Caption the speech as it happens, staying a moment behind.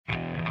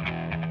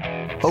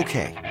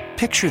Okay,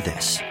 picture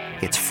this.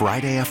 It's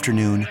Friday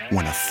afternoon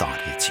when a thought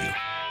hits you.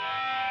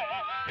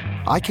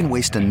 I can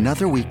waste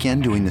another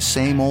weekend doing the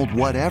same old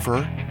whatever,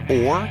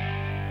 or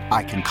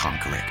I can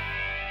conquer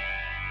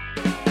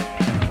it.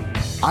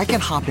 I can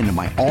hop into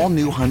my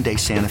all-new Hyundai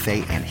Santa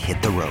Fe and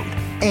hit the road.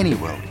 Any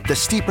road. The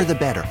steeper, the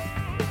better.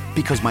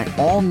 Because my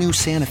all-new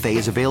Santa Fe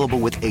is available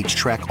with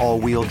H-Track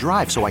all-wheel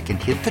drive, so I can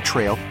hit the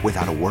trail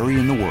without a worry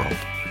in the world.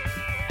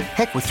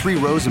 Heck, with 3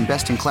 rows and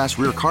best-in-class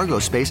rear cargo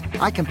space,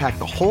 I can pack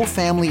the whole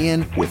family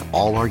in with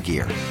all our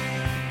gear.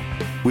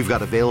 We've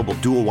got available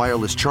dual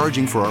wireless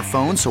charging for our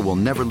phones, so we'll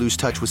never lose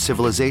touch with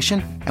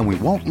civilization, and we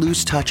won't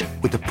lose touch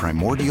with the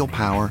primordial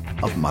power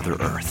of Mother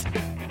Earth.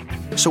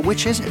 So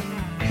which is it?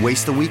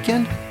 Waste the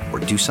weekend or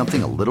do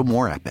something a little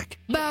more epic?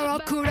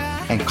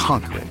 And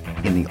conquer it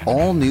in the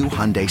all-new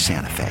Hyundai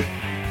Santa Fe.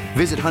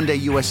 Visit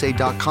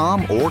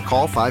HyundaiUSA.com or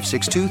call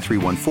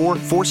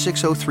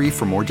 562-314-4603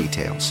 for more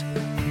details.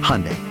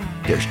 Hyundai,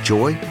 there's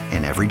joy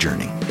in every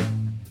journey.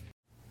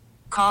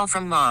 Call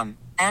from mom.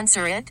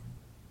 Answer it.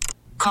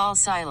 Call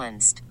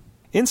silenced.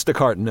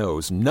 Instacart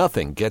knows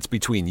nothing gets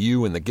between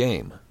you and the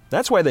game.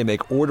 That's why they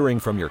make ordering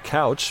from your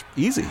couch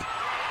easy.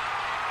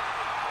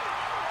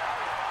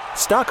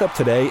 Stock up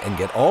today and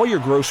get all your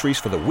groceries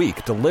for the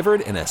week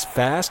delivered in as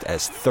fast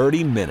as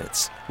 30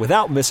 minutes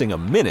without missing a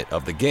minute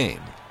of the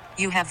game.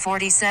 You have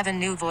 47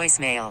 new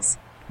voicemails.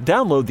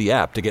 Download the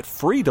app to get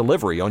free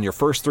delivery on your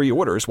first 3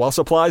 orders while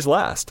supplies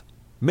last.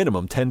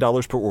 Minimum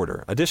 $10 per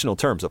order. Additional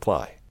terms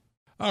apply.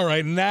 All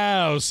right,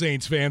 now,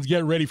 Saints fans,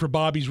 get ready for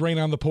Bobby's Rain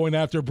on the Point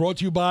After, brought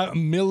to you by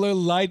Miller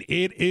Lite.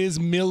 It is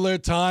Miller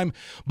time.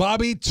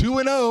 Bobby,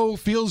 2-0,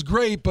 feels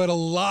great, but a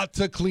lot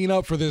to clean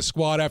up for this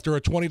squad after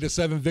a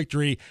 20-7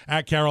 victory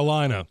at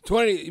Carolina.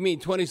 20? You mean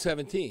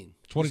 2017?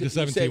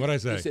 20-17, what'd I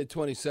say? You said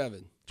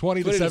 27.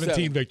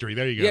 20-17 victory,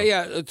 there you go.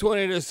 Yeah,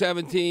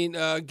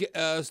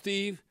 20-17.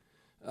 Steve?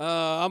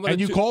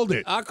 You called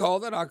it. I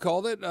called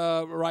it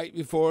right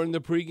before in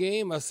the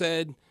pregame. I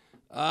said,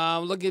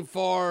 I'm looking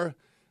for,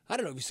 I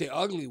don't know if you say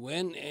ugly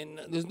win, and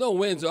there's no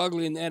wins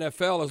ugly in the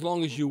NFL as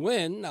long as you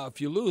win. Now, if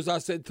you lose, I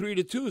said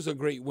 3-2 is a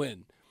great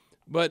win.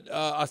 But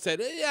I said,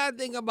 I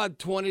think about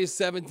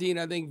 20-17.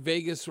 I think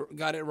Vegas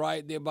got it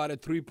right. They're about a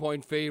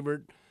 3-point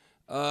favorite.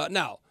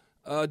 Now,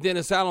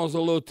 Dennis Allen was a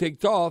little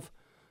ticked off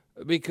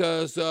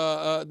because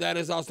that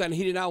is outstanding.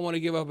 He did not want to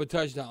give up a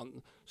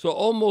touchdown. So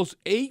almost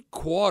 8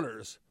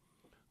 quarters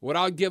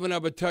without giving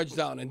up a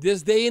touchdown. In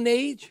this day and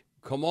age,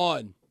 come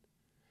on.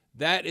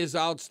 That is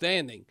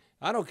outstanding.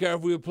 I don't care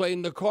if we were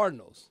playing the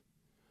Cardinals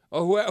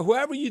or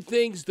whoever you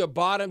think's the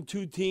bottom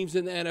 2 teams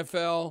in the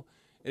NFL.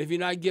 And if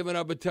you're not giving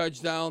up a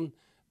touchdown,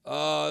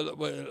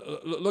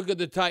 look at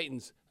the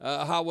Titans.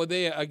 How were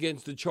they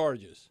against the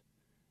Chargers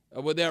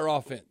with their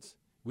offense?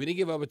 We didn't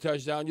give up a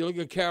touchdown. You look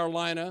at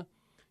Carolina,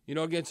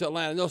 against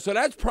Atlanta. No, so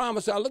that's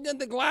promising. I look at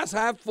the glass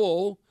half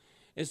full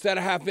instead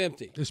of half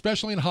empty.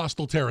 Especially in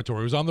hostile territory.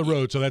 It was on the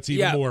road, so that's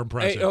even more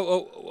impressive.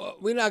 Hey,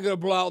 we're not going to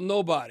blow out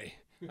nobody.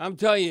 I'm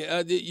telling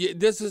you,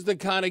 this is the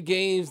kind of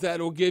games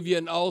that will give you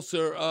an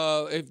ulcer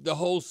if the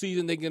whole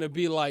season they're going to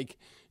be like,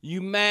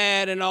 you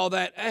mad and all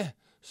that.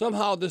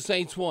 Somehow the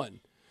Saints won.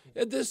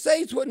 If the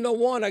Saints wouldn't have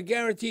won, I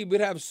guarantee we'd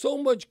have so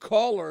much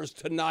callers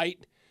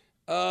tonight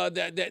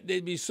that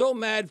they'd be so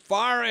mad,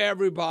 fire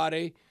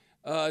everybody.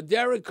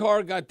 Derek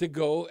Carr got to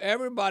go.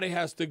 Everybody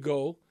has to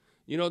go,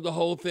 the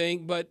whole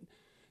thing. But,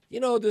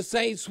 the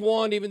Saints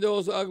won, even though it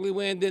was an ugly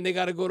win. Then they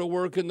got to go to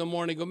work in the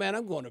morning. Go, man,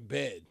 I'm going to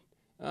bed.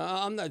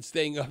 I'm not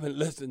staying up and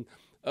listen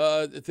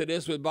to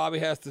this, what Bobby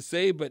has to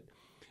say. But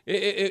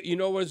you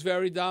know what's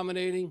very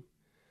dominating?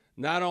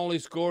 Not only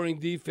scoring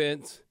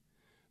defense,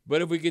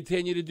 but if we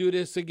continue to do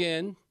this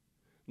again,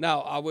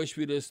 now I wish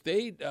we'd have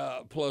stayed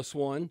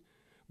 +1.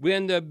 We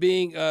end up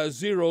being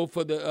 0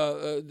 for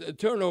the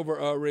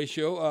turnover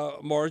ratio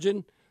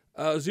margin,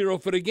 0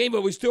 for the game,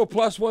 but we still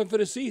 +1 for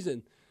the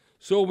season.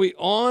 So we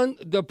on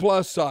the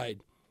plus side.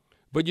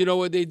 But you know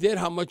what they did?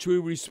 How much we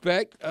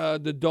respect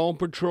the Dome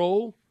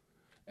Patrol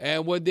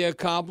and what they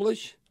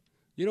accomplished.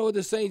 You know what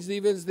the Saints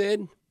defense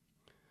did?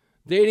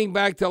 Dating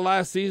back to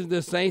last season,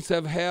 the Saints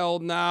have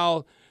held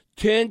now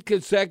 10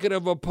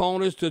 consecutive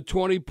opponents to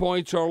 20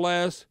 points or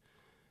less.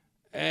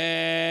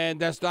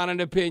 And that's not an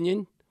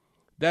opinion.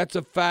 That's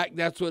a fact.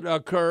 That's what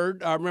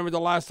occurred. I remember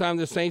the last time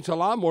the Saints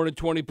allowed more than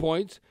 20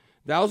 points.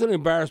 That was an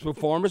embarrassing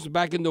performance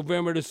back in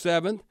November the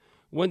 7th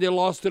when they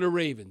lost to the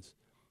Ravens.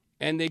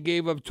 And they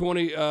gave up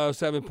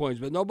 27 points.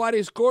 But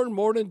nobody scored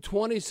more than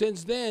 20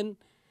 since then.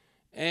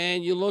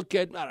 And you look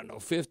at,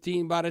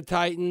 15 by the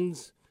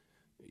Titans.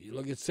 You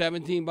look at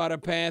 17 by the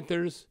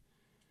Panthers.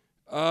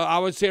 I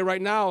would say right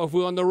now, if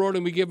we're on the road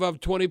and we give up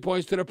 20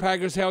 points to the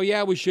Packers, hell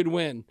yeah, we should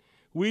win.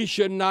 We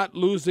should not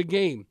lose the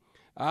game.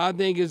 I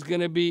think it's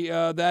going to be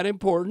that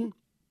important.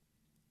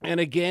 And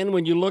again,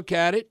 when you look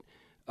at it,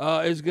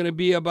 it's going to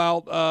be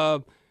about,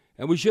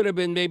 and we should have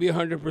been maybe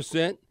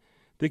 100%.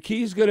 The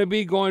key is going to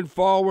be going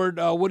forward,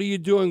 what are you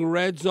doing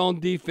red zone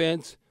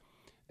defense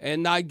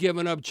and not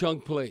giving up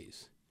chunk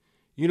plays?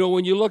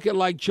 When you look at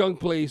like chunk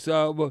plays,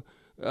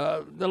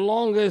 The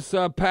longest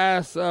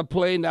pass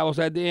play, and that was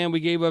at the end, we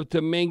gave up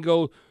to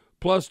Mingo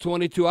plus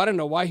 22. I don't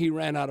know why he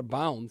ran out of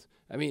bounds.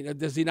 I mean,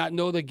 does he not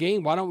know the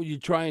game? Why don't you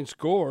try and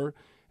score?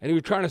 And he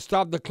was trying to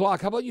stop the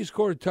clock. How about you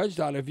score a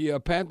touchdown if you're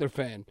a Panther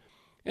fan?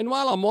 And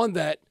while I'm on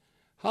that,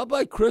 how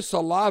about Chris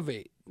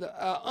Olave?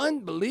 The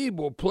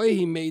unbelievable play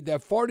he made,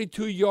 that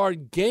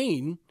 42-yard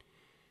gain.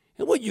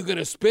 And what, you going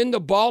to spin the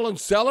ball and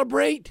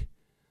celebrate?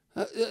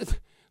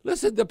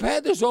 Listen, the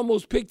Panthers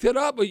almost picked it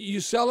up. Are you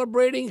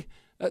celebrating?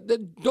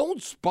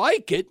 Don't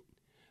spike it.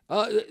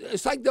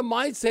 It's like the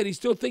mindset. He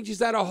still thinks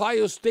he's at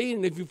Ohio State,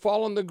 and if you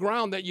fall on the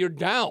ground, that you're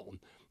down,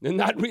 and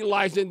not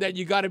realizing that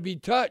you got to be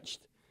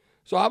touched.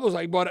 So I was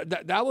like, but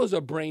that was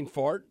a brain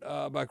fart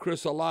by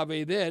Chris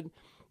Olave then.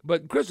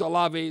 But Chris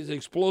Olave is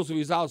explosive.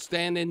 He's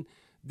outstanding.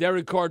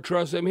 Derek Carr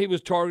trusts him. He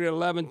was targeted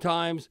 11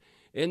 times,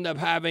 ended up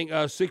having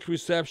 6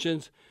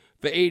 receptions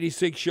for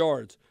 86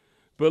 yards.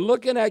 But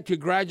looking at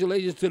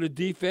congratulations to the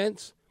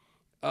defense,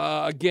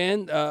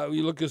 again,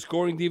 you look at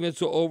scoring defense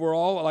so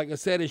overall, like I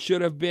said, it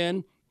should have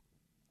been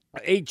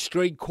 8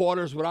 straight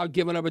quarters without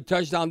giving up a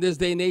touchdown. This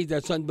day and age,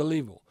 that's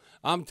unbelievable.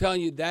 I'm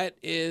telling you, that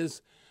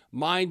is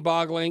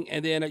mind-boggling.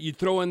 And then you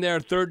throw in there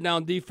third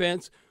down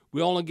defense.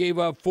 We only gave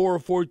up 4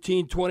 of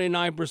 14,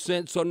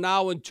 29%. So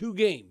now in 2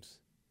 games,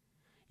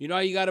 you know,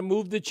 you got to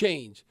move the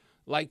change.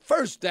 Like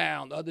first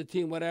down, the other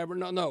team, whatever.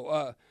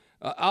 No.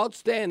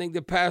 Outstanding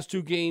the past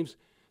 2 games.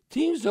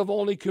 Teams have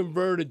only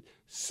converted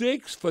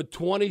 6 for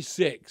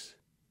 26.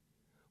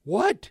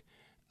 What?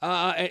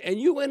 And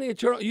you win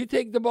you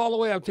take the ball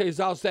away. I'll tell you, it's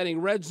outstanding.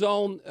 Red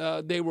zone,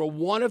 they were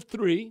 1 of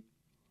 3.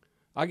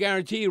 I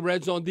guarantee you,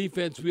 red zone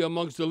defense will be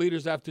amongst the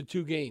leaders after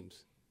 2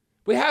 games.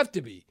 We have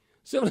to be,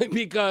 simply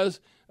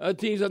because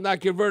teams have not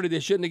converted. They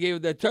shouldn't have gave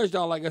it that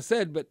touchdown, like I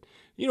said. But,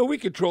 you know, we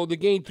controlled the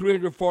game,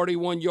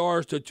 341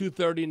 yards to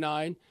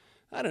 239.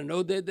 I don't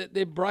know.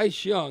 They're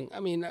Bryce Young. I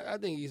mean, I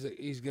think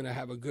he's going to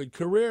have a good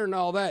career and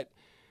all that.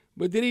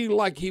 But did he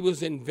like he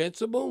was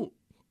invincible?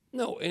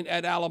 No. And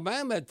at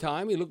Alabama at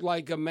time, he looked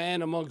like a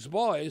man amongst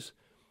boys.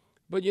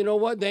 But you know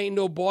what? There ain't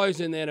no boys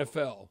in the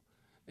NFL.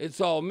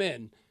 It's all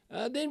men.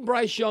 Then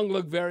Bryce Young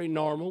looked very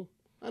normal.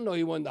 I know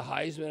he won the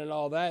Heisman and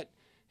all that.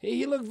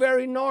 He looked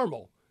very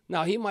normal.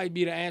 Now, he might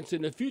be the answer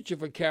in the future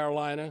for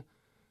Carolina,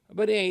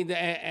 but he ain't the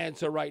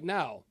answer right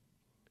now.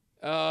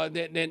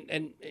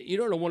 And you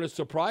don't know what is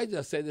surprised. I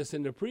said this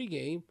in the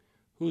pregame.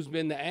 Who's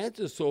been the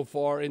answer so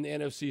far in the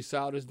NFC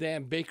South is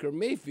damn Baker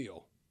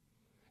Mayfield.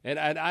 And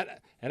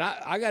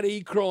I got to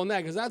eat crow on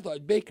that because I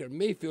thought Baker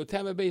Mayfield,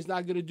 Tampa Bay's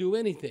not going to do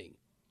anything.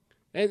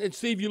 And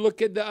Steve, you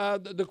look at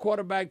the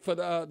quarterback for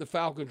the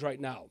Falcons right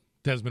now.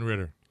 Desmond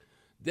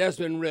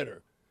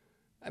Ridder.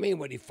 I mean,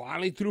 when he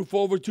finally threw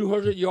for over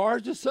 200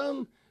 yards or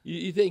something,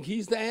 you think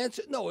he's the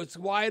answer? No, it's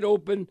wide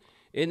open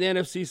in the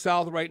NFC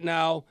South right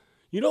now.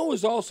 You know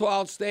what's also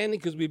outstanding,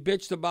 because we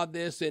bitched about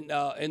this in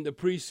the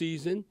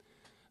preseason?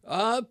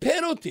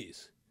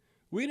 Penalties.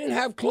 We didn't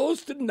have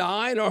close to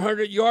 9 or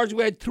 100 yards.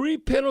 We had 3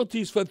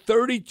 penalties for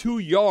 32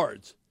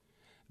 yards.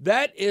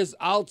 That is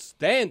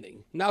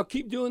outstanding. Now,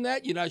 keep doing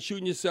that. You're not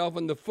shooting yourself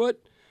in the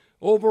foot.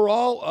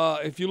 Overall,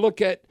 if you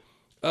look at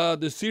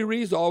the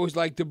series, I always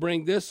like to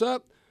bring this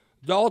up.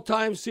 The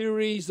all-time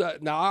series,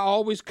 now I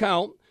always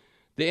count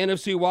the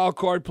NFC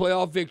wildcard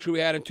playoff victory we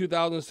had in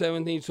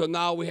 2017. So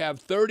now we have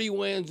 30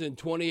 wins and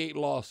 28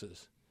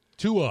 losses.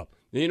 2 up.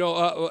 You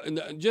know,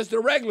 just the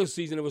regular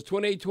season, it was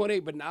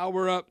 28-28, but now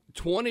we're up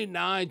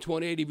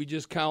 29-28 if you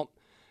just count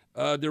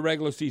the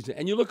regular season.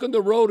 And you look on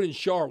the road in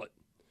Charlotte,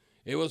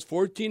 it was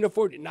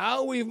 14-14.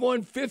 Now we've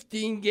won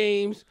 15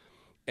 games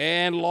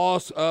and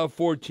lost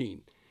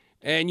 14.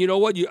 And you know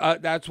what?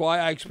 That's why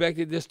I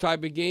expected this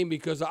type of game,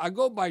 because I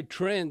go by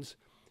trends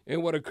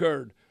in what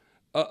occurred.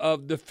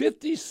 Of the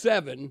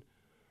 57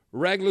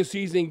 regular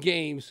season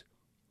games,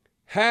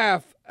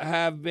 half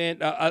have been,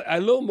 a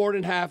little more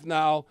than half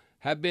now,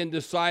 have been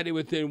decided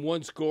within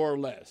 1 score or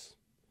less.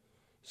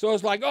 So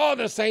it's like, oh,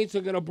 the Saints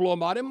are going to blow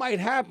them out. It might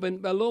happen,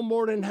 but a little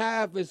more than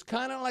half is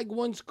kind of like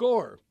 1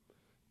 score.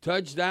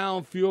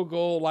 Touchdown, field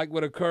goal, like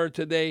what occurred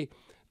today.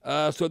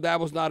 So that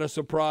was not a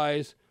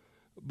surprise.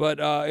 But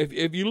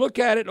if you look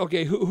at it,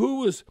 okay,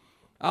 who was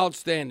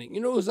outstanding?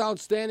 You know who was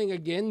outstanding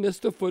again?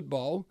 Mr.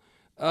 Football.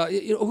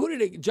 You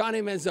know,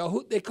 Johnny Manziel.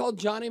 Who they called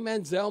Johnny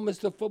Manziel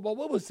Mr. Football?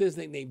 What was his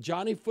nickname?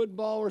 Johnny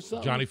Football or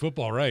something? Johnny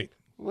Football, right.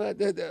 Well,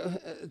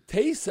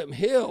 Taysom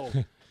Hill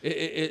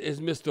is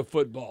Mr.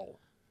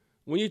 Football.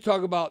 When you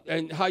talk about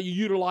and how you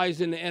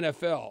utilize in the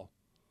NFL,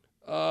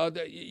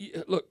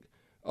 look,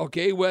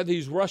 okay, whether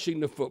he's rushing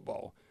the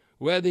football,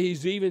 whether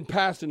he's even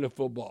passing the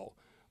football,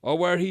 or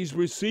where he's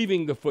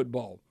receiving the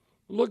football.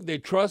 Look, they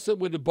trust him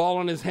with the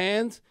ball in his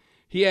hands.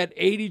 He had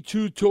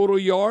 82 total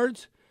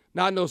yards.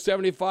 Not no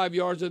 75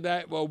 yards of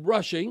that, well,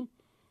 rushing.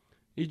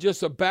 He's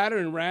just a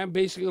battering ram,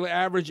 basically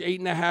averaged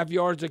 8.5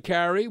 yards a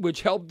carry,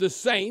 which helped the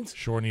Saints.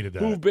 Sure needed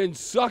that. Who've been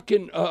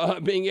sucking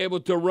being able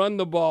to run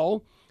the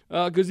ball.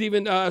 Because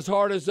even as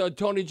hard as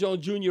Tony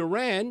Jones Jr.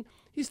 ran,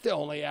 he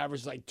still only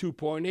averaged like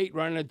 2.8,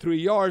 running at 3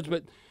 yards.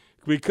 But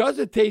because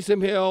of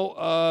Taysom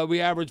Hill, we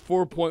averaged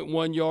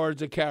 4.1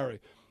 yards a carry.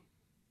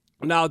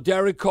 Now,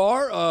 Derek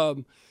Carr,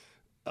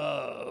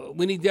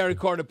 we need Derek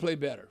Carr to play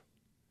better.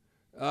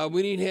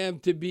 We need him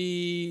to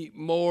be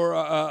more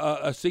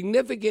a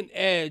significant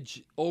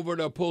edge over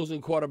the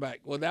opposing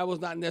quarterback. Well, that was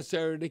not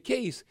necessarily the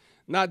case.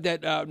 Not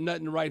that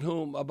nothing to write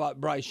home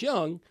about Bryce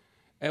Young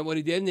and what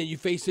he did. And then you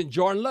face in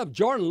Jordan Love.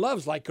 Jordan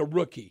Love's like a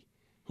rookie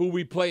who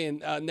we play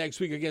in next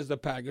week against the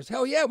Packers.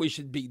 Hell yeah, we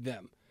should beat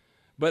them.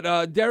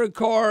 But Derek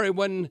Carr,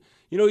 when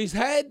he's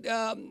had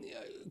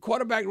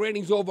quarterback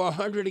ratings over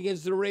 100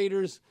 against the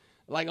Raiders.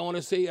 Like I want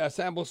to say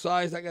sample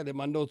size, I got it in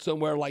my notes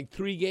somewhere, like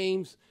 3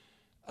 games.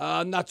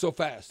 Not so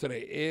fast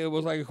today. It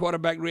was like a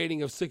quarterback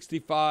rating of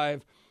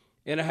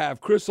 65.5.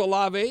 Chris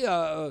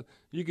Olave,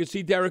 you can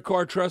see Derek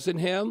Carr trusting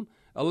him.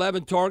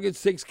 11 targets,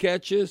 6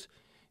 catches,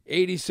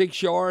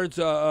 86 yards.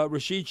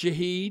 Rashid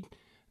Shaheed,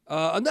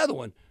 another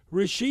one.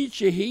 Rashid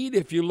Shaheed,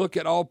 if you look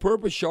at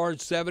all-purpose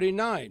yards,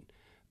 79.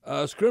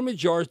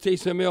 Scrimmage yards,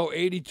 Taysom Hill,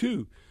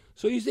 82.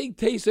 So you think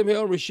Taysom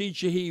Hill and Rashid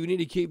Shaheed, we need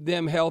to keep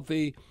them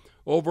healthy.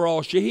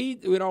 Overall,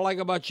 Shaheed, we don't like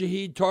about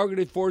Shaheed,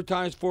 targeted 4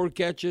 times, 4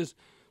 catches,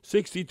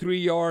 63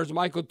 yards.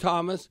 Michael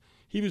Thomas,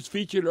 he was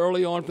featured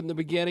early on from the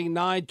beginning,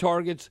 9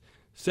 targets,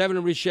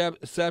 7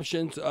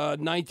 receptions,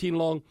 19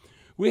 long.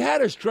 We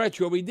had a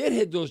stretch where we did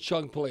hit those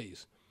chunk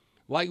plays,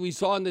 like we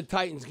saw in the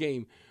Titans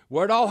game,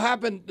 where it all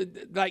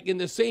happened like in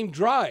the same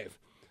drive.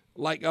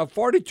 Like a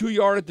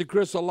 42-yard to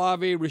Chris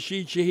Olave,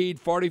 Rashid Shaheed,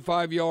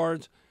 45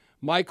 yards,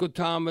 Michael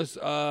Thomas,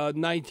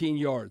 19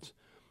 yards.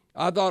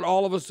 I thought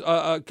all of us,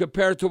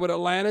 compared to what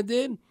Atlanta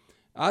did,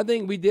 I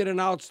think we did an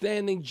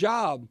outstanding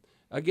job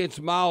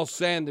against Miles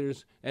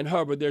Sanders and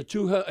Herbert. They're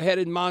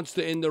two-headed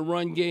monster in the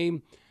run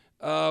game,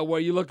 where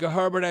you look at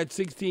Herbert had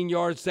 16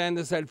 yards,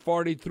 Sanders had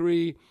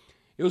 43.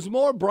 It was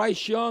more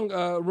Bryce Young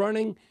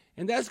running,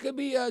 and that's going to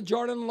be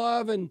Jordan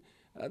Love. And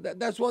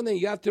that's one thing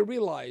you have to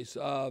realize,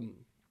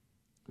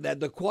 that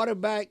the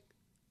quarterback,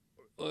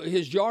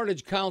 his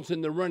yardage counts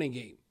in the running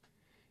game.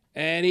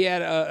 And he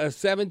had a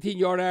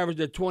 17-yard average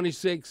at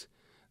 26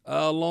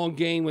 long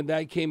game when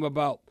that came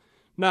about.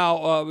 Now,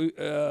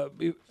 I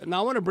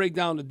want to break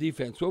down the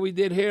defense. What we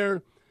did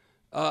here,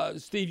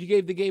 Steve, you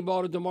gave the game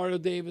ball to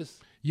Demario Davis.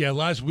 Yeah,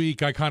 last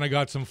week I kind of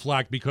got some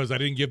flack because I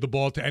didn't give the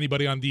ball to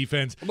anybody on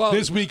defense. Well,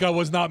 this week I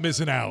was not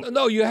missing out.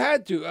 No, you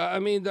had to. I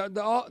mean,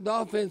 the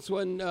offense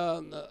wasn't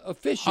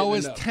efficient I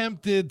was enough.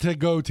 tempted to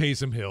go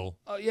Taysom Hill.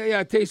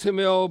 Yeah, Taysom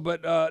Hill,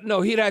 but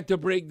no, he'd had to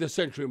break the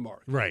century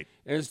mark. Right.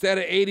 And instead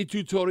of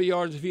 82 total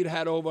yards, if he'd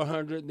had over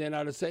 100, then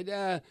I'd have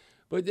said,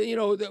 but,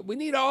 we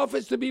need our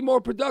offense to be more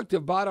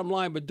productive, bottom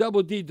line. But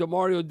Double D,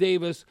 Demario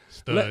Davis,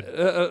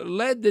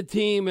 led the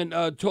team in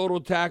total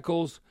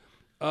tackles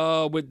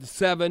with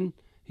 7.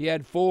 He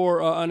had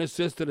 4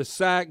 unassisted, a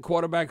sack,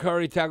 quarterback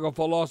hurry, tackle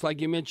for loss, like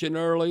you mentioned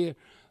earlier.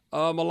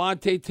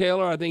 Alontae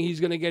Taylor, I think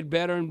he's going to get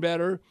better and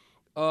better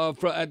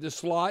at the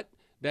slot.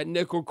 That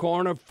nickel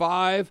corner,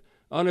 5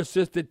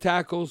 unassisted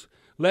tackles.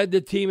 Led the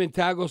team in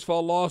tackles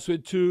for loss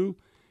with 2.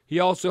 He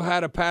also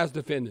had a pass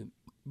defendant.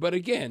 But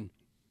again,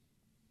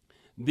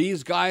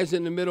 these guys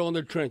in the middle in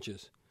the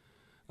trenches.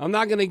 I'm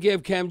not going to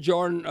give Cam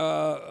Jordan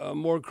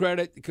more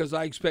credit because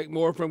I expect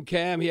more from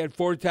Cam. He had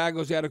 4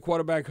 tackles. He had a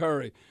quarterback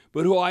hurry.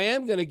 But who I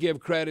am going to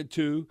give credit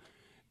to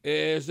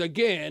is,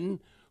 again,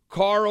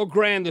 Carl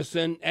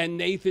Granderson and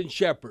Nathan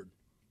Shepard,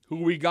 who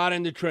we got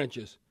in the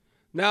trenches.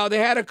 Now, they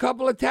had a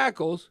couple of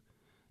tackles,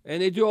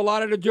 and they do a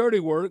lot of the dirty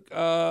work.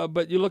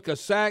 But you look at a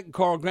sack.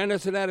 Carl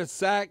Granderson had a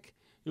sack.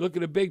 You look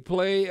at a big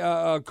play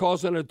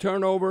causing a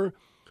turnover.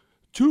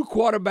 2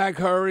 quarterback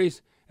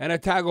hurries. And a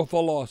tackle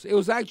for loss. It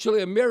was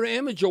actually a mirror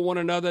image of one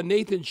another.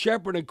 Nathan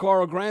Shepard and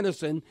Carl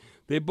Granderson,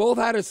 they both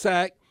had a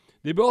sack.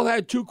 They both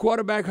had 2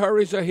 quarterback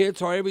hurries or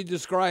hits, however you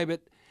describe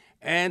it.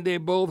 And they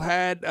both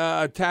had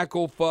a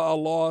tackle for a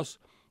loss.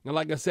 And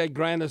like I said,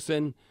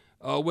 Granderson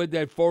with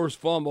that forced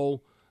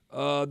fumble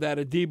that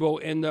Adebo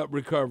ended up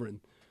recovering.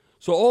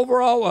 So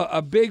overall,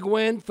 a big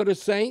win for the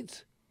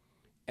Saints.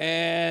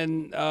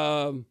 And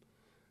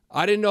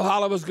I didn't know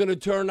how it was going to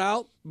turn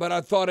out, but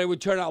I thought it would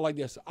turn out like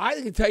this. I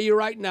can tell you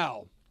right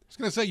now. I was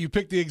going to say, you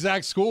picked the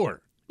exact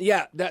score.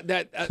 Yeah,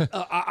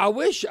 I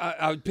wish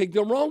I would pick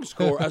the wrong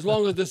score as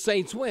long as the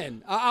Saints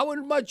win. I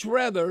would much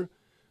rather,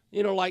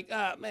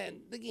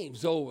 man, the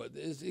game's over.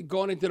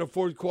 Going into the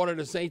fourth quarter,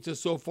 the Saints are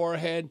so far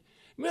ahead.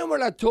 Remember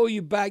when I told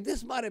you back,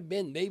 this might have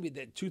been maybe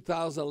the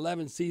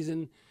 2011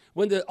 season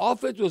when the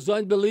offense was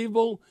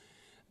unbelievable,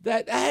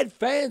 that I had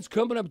fans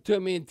coming up to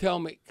me and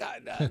telling me,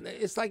 God,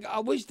 it's like I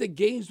wish the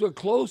games were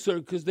closer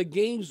because the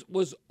games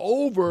was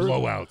over.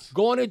 Blowouts.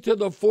 Going into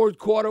the fourth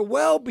quarter,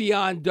 well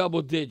beyond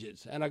double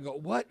digits. And I go,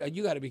 what?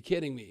 You got to be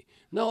kidding me.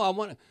 No, I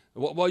want to.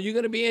 Well, you're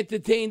going to be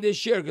entertained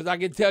this year because I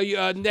can tell you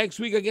next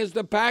week against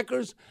the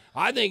Packers,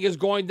 I think it's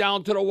going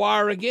down to the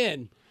wire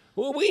again.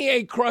 Well, we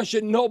ain't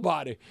crushing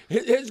nobody.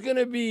 It's going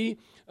to be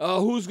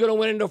who's going to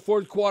win in the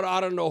fourth quarter. I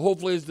don't know.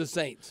 Hopefully it's the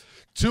Saints.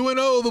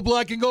 2-0, the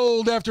black and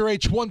gold after a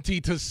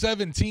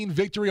 20-17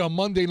 victory on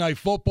Monday Night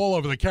Football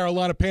over the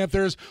Carolina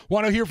Panthers.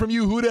 Want to hear from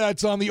you, who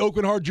that's on the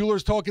Oakland Heart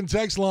Jewelers Talking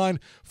text line,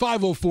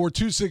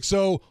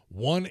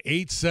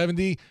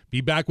 504-260-1870. Be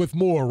back with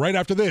more right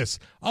after this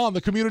on the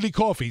Community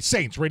Coffee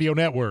Saints Radio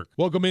Network.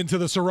 Welcome into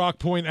the Ciroc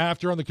Point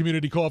After on the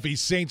Community Coffee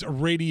Saints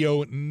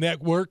Radio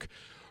Network.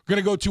 We're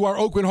going to go to our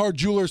Oakland Heart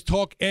Jewelers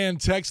Talk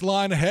and text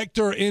line.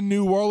 Hector in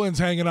New Orleans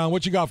hanging on.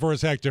 What you got for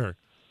us, Hector?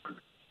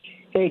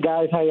 Hey,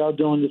 guys. How y'all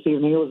doing this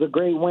evening? It was a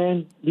great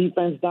win.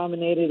 Defense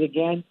dominated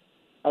again.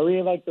 I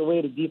really like the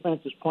way the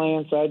defense is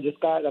playing, so I just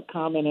got a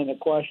comment and a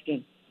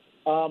question.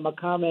 My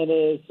comment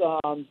is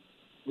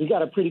we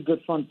got a pretty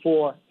good front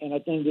four, and I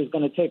think it's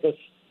going to take us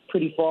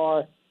pretty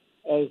far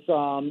as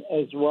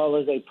well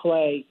as they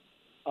play.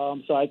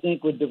 So I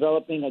think we're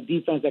developing a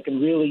defense that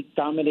can really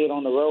dominate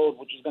on the road,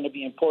 which is going to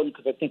be important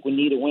because I think we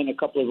need to win a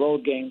couple of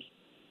road games.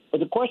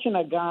 But the question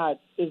I got,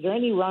 is there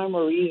any rhyme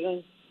or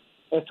reason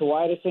as to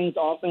why the Saints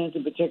offense,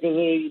 and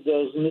particularly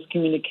those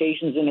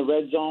miscommunications in the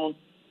red zone,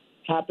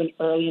 happen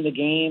early in the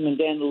game, and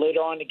then later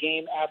on in the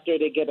game, after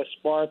they get a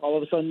spark, all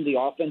of a sudden the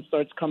offense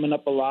starts coming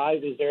up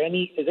alive? Is there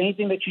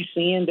anything that you're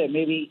seeing that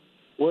maybe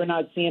we're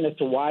not seeing as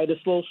to why the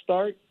slow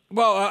start?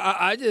 Well,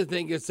 I just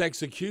think it's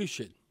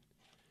execution.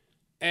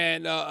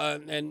 And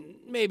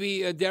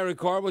maybe Derek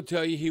Carr would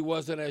tell you he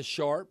wasn't as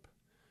sharp.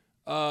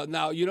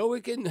 Now, we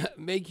can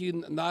make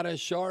you not as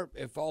sharp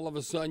if all of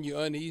a sudden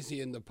you're uneasy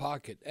in the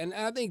pocket. And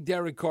I think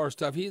Derek Carr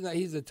stuff,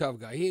 he's a tough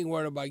guy. He ain't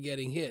worried about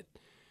getting hit.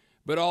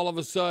 But all of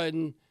a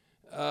sudden,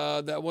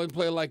 that one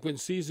play like when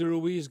Cesar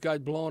Ruiz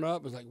got blown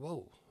up, it's like,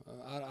 whoa,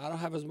 I don't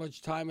have as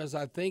much time as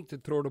I think to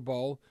throw the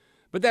ball.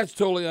 But that's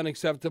totally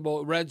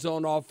unacceptable. Red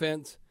zone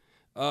offense,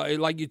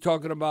 like you're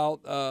talking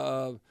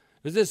about,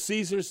 is this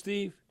Cesar,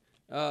 Steve?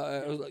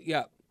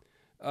 Yeah.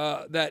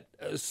 That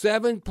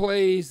 7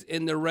 plays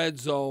in the red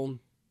zone,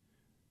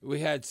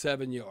 we had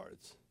 7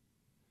 yards.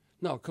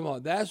 No, come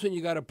on. That's when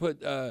you got to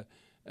put the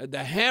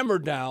hammer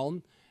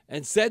down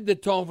and set the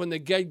tone from the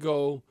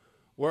get-go,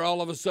 where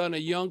all of a sudden a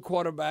young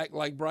quarterback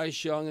like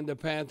Bryce Young and the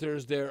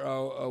Panthers, they're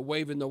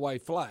waving the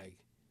white flag.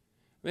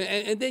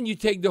 And then you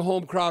take the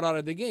home crowd out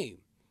of the game.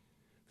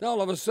 Then all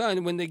of a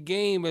sudden, when the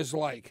game is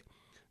like,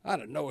 I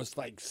don't know, it's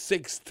like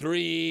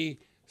 6-3,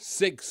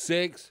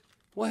 6-6,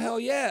 well, hell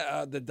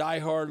yeah, the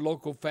diehard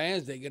local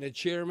fans, they're going to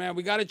cheer, man.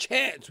 We got a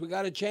chance. We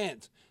got a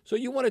chance. So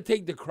you want to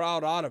take the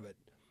crowd out of it,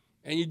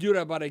 and you do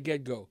that by the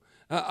get-go.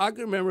 I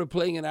can remember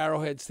playing in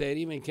Arrowhead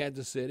Stadium in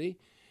Kansas City,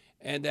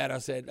 and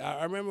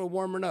I remember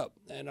warming up,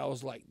 and I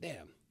was like,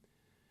 damn,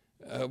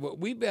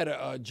 we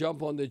better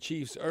jump on the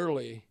Chiefs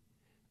early,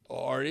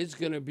 or it's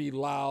going to be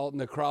loud, and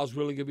the crowd's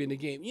really going to be in the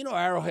game.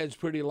 Arrowhead's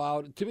pretty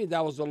loud. To me,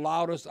 that was the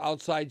loudest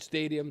outside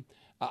stadium.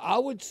 I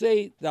would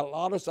say the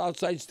loudest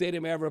outside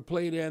stadium I ever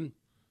played in,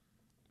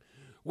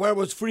 where it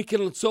was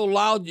freaking so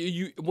loud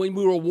when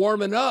we were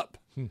warming up.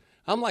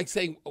 I'm like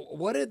saying,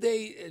 what are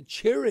they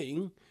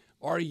cheering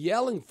or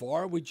yelling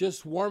for? We're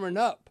just warming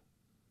up.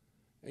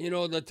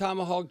 The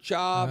tomahawk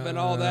chop and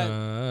all that.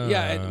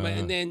 Yeah,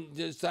 and then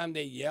this time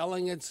they're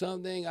yelling at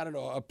something. I don't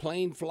know, a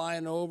plane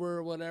flying over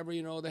or whatever,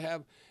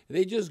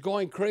 they just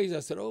going crazy.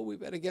 I said, we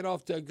better get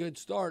off to a good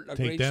start,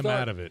 Take them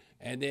out of it.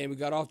 And then we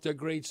got off to a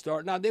great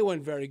start. Now, they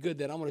weren't very good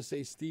then. I'm going to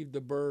say Steve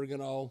DeBerg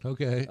and all.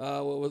 Okay.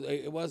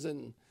 It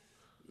wasn't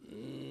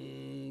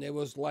it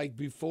was like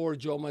before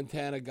Joe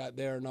Montana got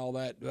there and all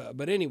that.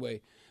 But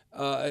anyway,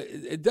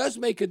 it does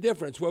make a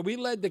difference. Where we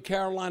let the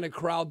Carolina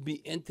crowd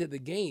be into the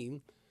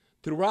game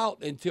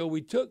throughout until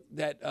we took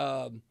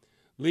that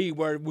lead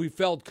where we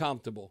felt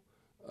comfortable.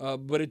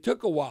 But it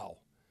took a while.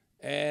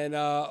 And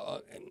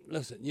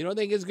listen, you don't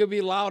think it's going to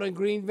be loud in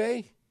Green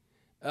Bay?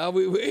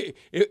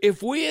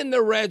 If we in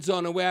the red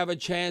zone and we have a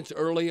chance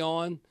early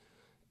on,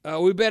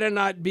 we better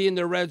not be in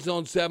the red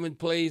zone 7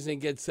 plays and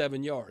get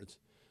 7 yards.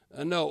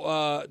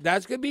 No,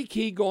 that's going to be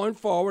key going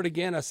forward.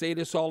 Again, I say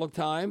this all the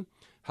time,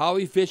 how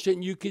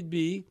efficient you could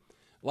be.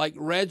 Like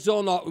red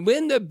zone,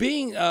 when they're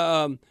being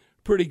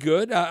pretty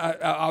good,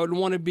 I would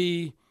want to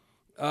be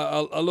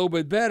a little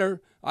bit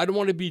better. I'd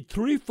want to be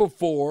 3 for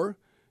 4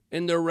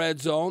 in the red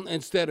zone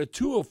instead of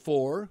 2 of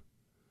 4.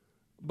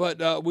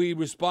 But we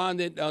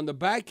responded on the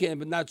back end,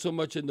 but not so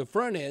much in the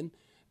front end.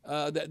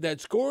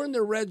 That scoring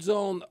the red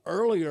zone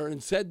earlier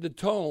and set the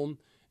tone,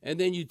 and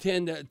then you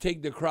tend to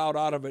take the crowd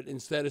out of it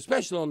instead,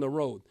 especially on the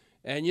road.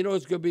 And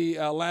it's going to be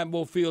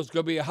Lambeau Field. It's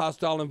going to be a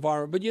hostile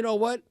environment. But you know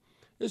what?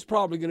 It's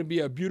probably going to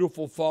be a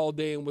beautiful fall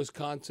day in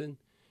Wisconsin.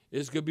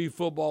 It's going to be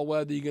football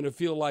weather. You're going to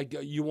feel like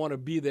you want to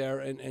be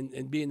there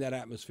and be in that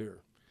atmosphere.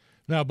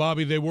 Now,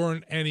 Bobby, there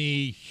weren't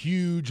any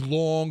huge,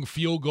 long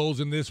field goals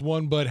in this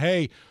one, but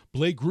hey,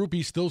 Blake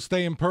Grupe still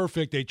staying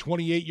perfect, a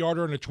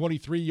 28-yarder and a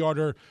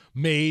 23-yarder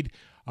made.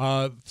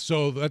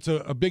 So that's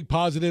a big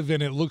positive,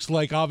 and it looks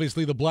like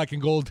obviously the black and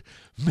gold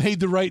made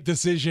the right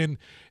decision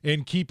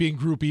in keeping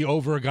Grupe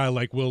over a guy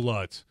like Will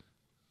Lutz.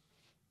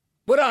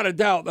 Without a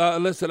doubt.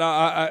 Listen,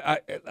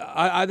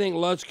 I think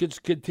Lutz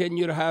could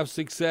continue to have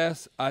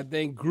success. I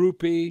think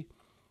Grupe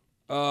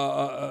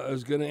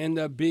is going to end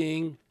up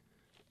being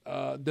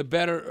the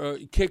better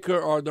kicker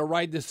or the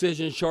right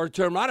decision short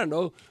term. I don't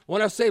know.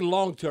 When I say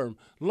long term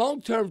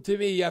to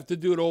me, you have to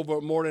do it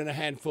over more than a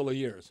handful of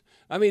years.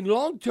 I mean,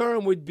 long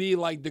term would be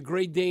like the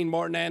Great Dane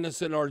Martin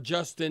Anderson or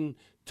Justin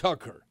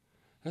Tucker.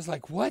 I was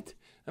like, what?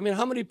 I mean,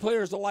 how many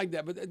players are like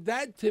that? But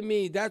that, to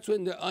me, that's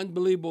when the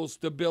unbelievable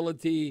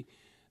stability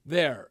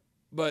there.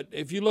 But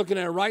if you're looking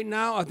at it right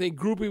now, I think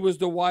Grupe was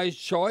the wise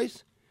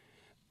choice.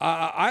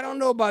 I don't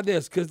know about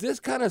this, because this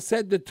kind of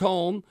set the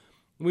tone.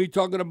 We're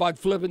talking about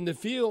flipping the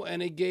field,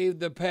 and it gave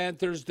the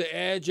Panthers the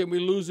edge, and we're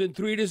losing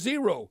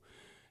 3-0.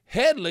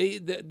 Hedley,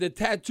 the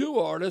tattoo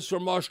artist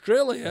from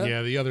Australia.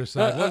 Yeah, the other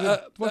side.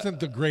 Wasn't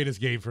the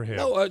greatest game for him.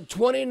 No, a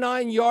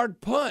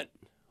 29-yard punt.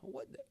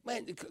 What,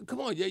 man,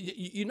 come on.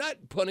 You're not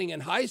punting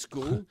in high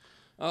school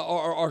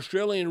or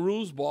Australian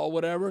rules ball,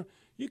 whatever.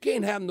 You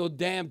can't have no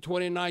damn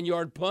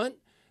 29-yard punt.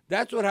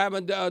 That's what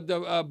happened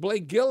to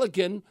Blake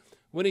Gillikin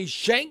when he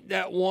shanked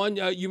that one,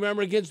 you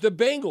remember, against the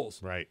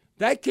Bengals. Right.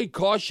 That could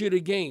cost you the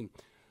game.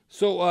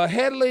 So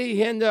Hedley,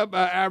 he ended up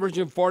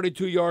averaging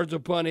 42 yards a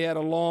punt. He had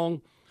a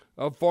long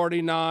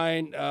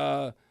 49,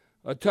 a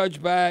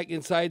touchback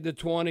inside the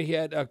 20. He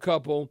had a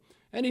couple.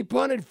 And he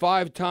punted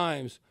 5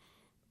 times.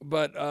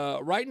 But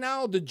right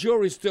now, the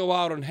jury's still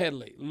out on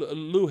Hedley,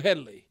 Lou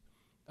Hedley.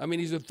 I mean,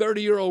 he's a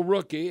 30-year-old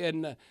rookie,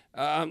 and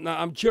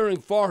I'm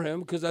cheering for him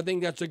because I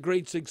think that's a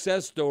great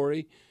success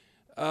story.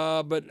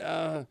 But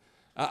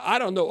I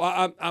don't know.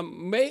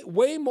 I'm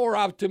way more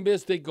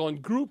optimistic on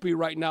Grupe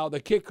right now, the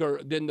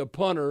kicker, than the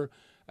punter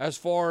as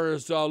far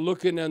as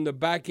looking in the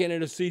back end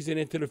of the season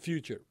into the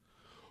future.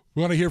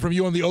 We want to hear from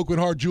you on the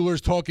Oakland Heart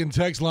Jewelers talk and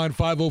text line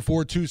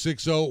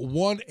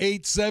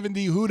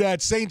 504-260-1870. Who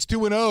dat? Saints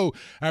 2-0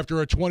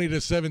 after a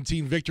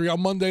 20-17 victory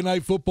on Monday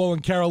Night Football in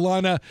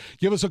Carolina.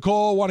 Give us a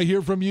call. Want to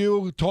hear from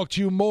you. Talk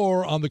to you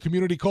more on the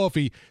Community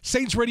Coffee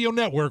Saints Radio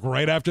Network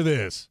right after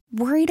this.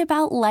 Worried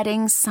about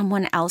letting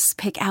someone else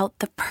pick out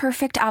the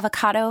perfect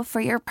avocado for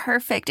your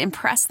perfect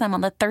impress them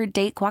on the third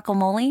date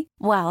guacamole?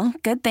 Well,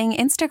 good thing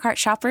Instacart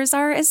shoppers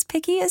are as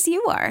picky as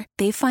you are.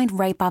 They find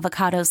ripe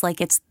avocados like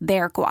it's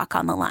their guac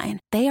on the line.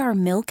 They are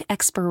milk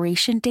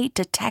expiration date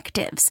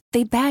detectives.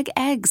 They bag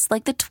eggs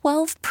like the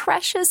 12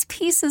 precious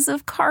pieces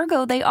of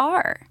cargo they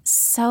are.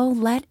 So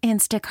let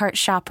Instacart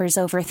shoppers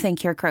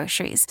overthink your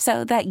groceries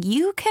so that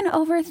you can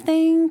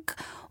overthink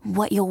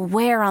what you'll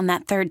wear on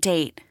that third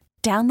date.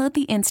 Download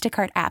the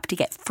Instacart app to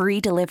get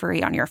free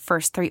delivery on your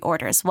first 3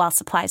 orders while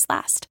supplies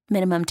last.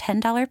 Minimum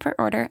 $10 per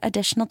order.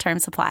 Additional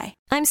terms apply.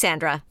 I'm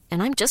Sandra,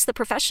 and I'm just the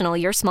professional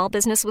your small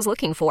business was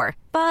looking for.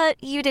 But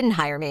you didn't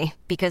hire me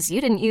because you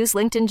didn't use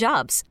LinkedIn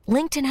Jobs.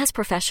 LinkedIn has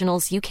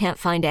professionals you can't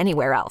find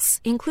anywhere else,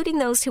 including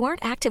those who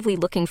aren't actively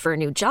looking for a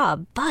new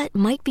job, but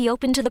might be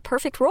open to the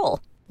perfect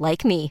role,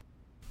 like me.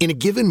 In a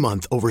given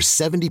month, over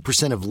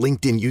 70% of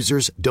LinkedIn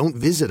users don't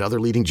visit other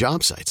leading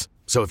job sites.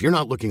 So if you're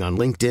not looking on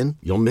LinkedIn,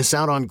 you'll miss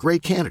out on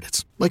great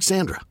candidates like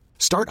Sandra.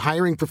 Start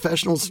hiring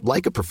professionals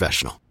like a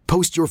professional.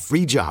 Post your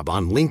free job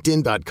on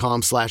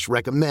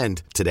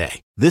linkedin.com/recommend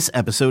today. This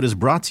episode is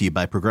brought to you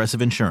by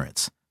Progressive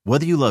Insurance.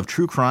 Whether you love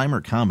true crime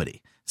or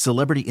comedy,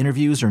 celebrity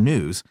interviews or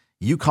news,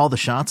 you call the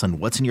shots on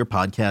what's in your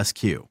podcast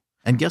queue.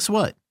 And guess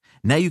what?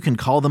 Now you can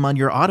call them on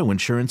your auto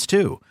insurance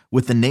too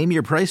with the Name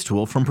Your Price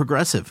tool from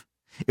Progressive.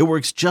 It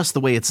works just the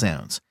way it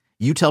sounds.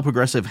 You tell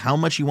Progressive how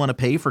much you want to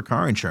pay for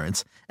car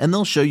insurance, and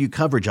they'll show you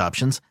coverage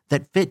options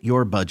that fit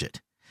your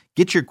budget.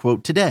 Get your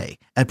quote today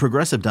at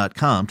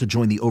Progressive.com to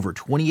join the over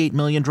 28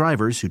 million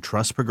drivers who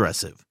trust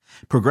Progressive.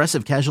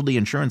 Progressive Casualty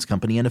Insurance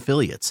Company and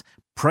Affiliates.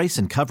 Price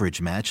and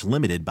coverage match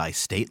limited by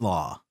state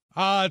law.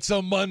 It's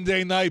a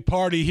Monday night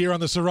party here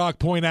on the Ciroc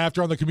Point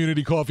After on the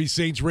Community Coffee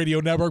Saints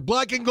Radio Network.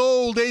 Black and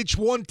gold, age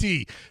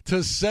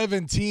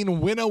 20-17,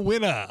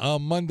 winner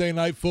on Monday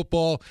Night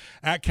Football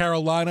at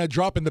Carolina,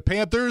 dropping the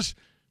Panthers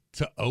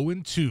to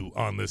 0-2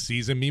 on the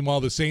season. Meanwhile,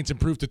 the Saints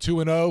improved to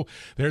 2-0.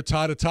 They're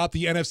tied atop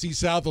the NFC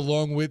South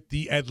along with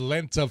the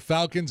Atlanta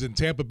Falcons and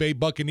Tampa Bay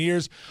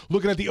Buccaneers.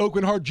 Looking at the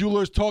Oakland Heart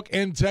Jewelers talk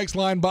and text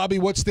line, Bobby,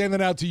 what's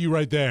standing out to you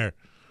right there?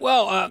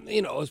 Well,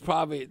 it's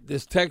probably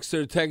this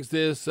texter text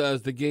this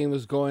as the game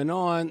was going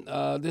on.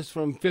 This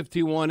from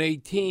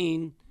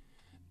 5118.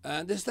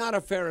 This is not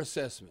a fair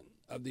assessment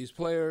of these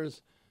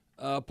players.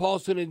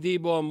 Paulson and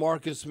Debo and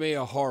Marcus May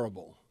are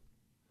horrible.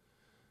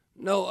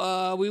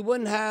 No, we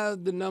wouldn't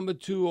have the number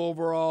 2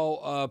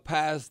 overall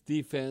pass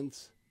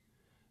defense,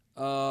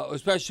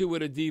 especially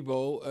with a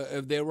Debo,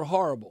 if they were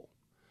horrible.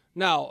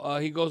 Now,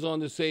 he goes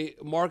on to say,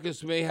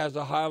 Marcus May has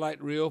a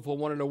highlight reel for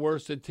one of the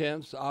worst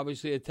attempts,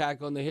 obviously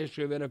attack on the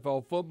history of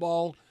NFL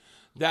football.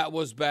 That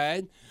was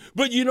bad.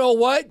 But you know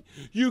what?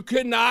 You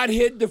cannot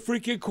hit the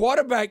freaking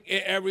quarterback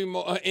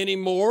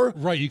anymore.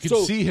 Right, you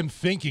can see him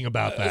thinking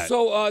about that.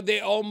 So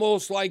they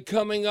almost like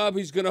coming up,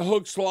 he's going to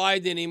hook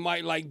slide, then he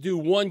might like do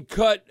one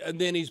cut, and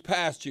then he's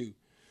past you.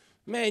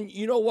 Man,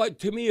 you know what?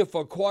 To me, if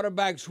a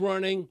quarterback's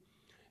running,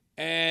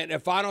 and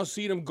if I don't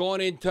see them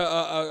going into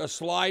a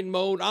slide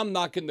mode, I'm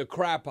knocking the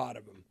crap out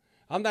of them.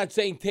 I'm not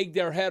saying take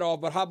their head off,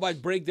 but how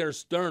about break their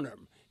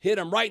sternum? Hit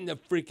them right in the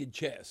freaking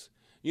chest.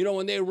 You know,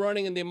 when they're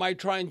running and they might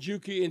try and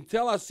juke you.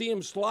 Until I see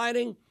him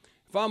sliding,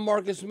 if I'm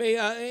Marcus May,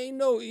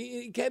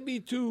 he can't be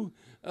too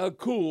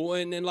cool.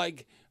 And then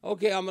like,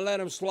 okay, I'm going to let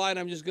him slide.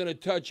 I'm just going to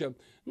touch him.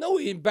 No,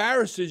 he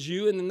embarrasses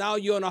you, and now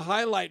you're on a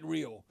highlight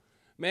reel.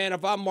 Man,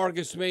 if I'm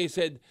Marcus May,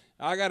 said,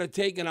 I got to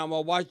take it, I'm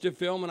going to watch the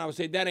film, and I would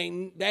say, that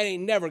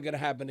ain't never going to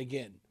happen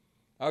again.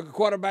 A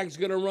quarterback's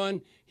going to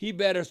run, he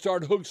better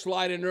start hook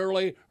sliding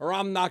early, or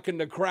I'm knocking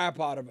the crap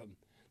out of him.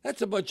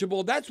 That's a bunch of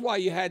bull. That's why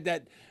you had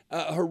that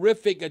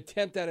horrific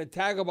attempt at a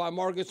tackle by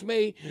Marcus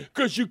May,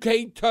 because you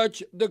can't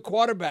touch the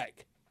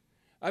quarterback.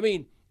 I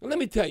mean, let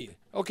me tell you.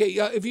 Okay,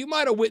 if you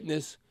might have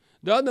witnessed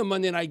the other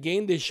Monday night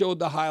game, they showed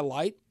the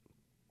highlight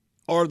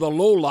or the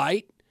low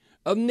light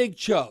of Nick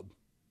Chubb.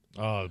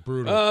 Oh,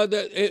 brutal.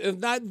 If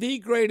not the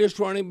greatest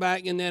running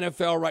back in the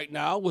NFL right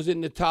now, was in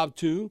the top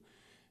 2.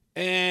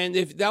 And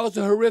if that was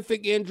a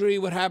horrific injury,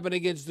 what happened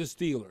against the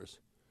Steelers?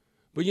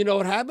 But you know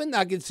what happened?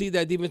 I can see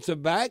that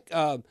defensive back.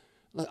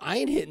 Look, I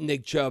ain't hitting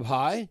Nick Chubb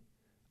high.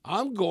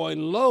 I'm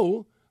going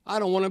low. I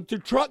don't want him to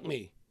truck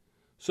me.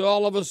 So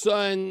all of a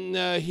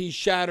sudden, he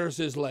shatters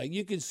his leg.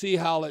 You can see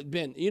how it's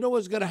been. You know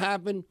what's going to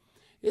happen?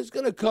 It's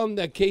going to come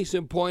that case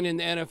in point in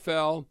the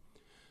NFL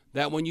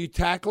that when you're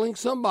tackling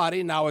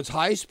somebody, now it's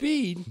high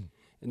speed,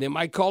 and they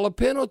might call a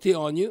penalty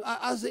on you.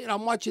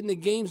 I'm watching the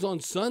games on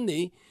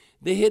Sunday.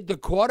 They hit the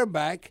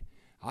quarterback.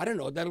 I don't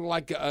know. That looked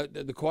like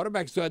the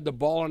quarterback still had the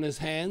ball in his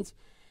hands.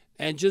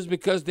 And just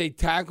because they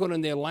tackled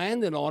and they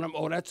landed on him,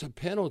 that's a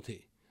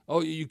penalty.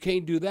 Oh, you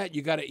can't do that.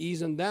 You got to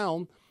ease him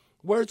down.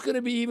 Where it's going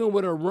to be even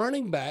with a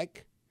running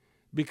back,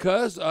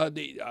 because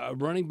the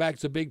running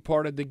back's a big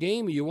part of the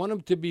game. You want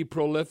them to be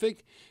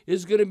prolific.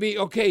 It's going to be,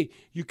 okay,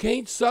 you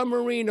can't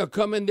submarine or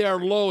come in there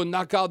low and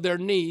knock out their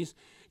knees.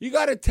 You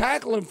got to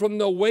tackle them from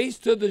the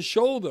waist to the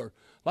shoulder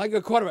like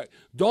a quarterback.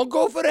 Don't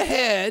go for the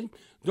head.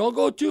 Don't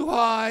go too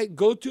high.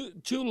 Go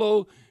too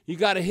low. You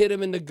got to hit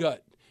him in the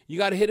gut. You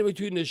got to hit him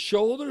between the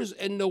shoulders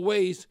and the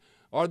waist,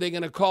 or they're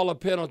going to call a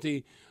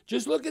penalty.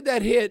 Just look at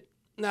that hit.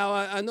 Now,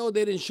 I know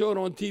they didn't show it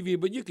on TV,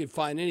 but you can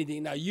find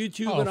anything. Now,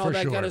 YouTube and all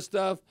that kind of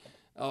stuff,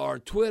 or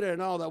Twitter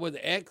and all that, with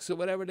X or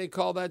whatever they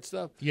call that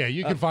stuff. Yeah,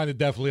 you can find it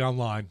definitely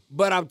online.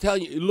 But I'm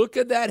telling you, look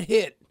at that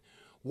hit.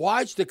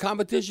 Watch the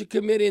competition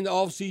committee in the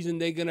offseason.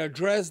 They're going to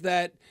address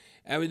that.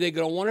 I mean, they're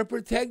going to want to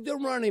protect the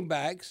running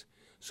backs.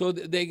 So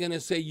they're going to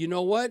say, you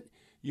know what?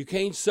 You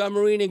can't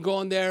submarine and go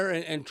in there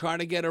and try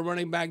to get a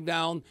running back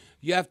down.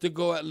 You have to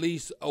go at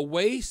least a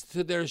waist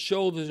to their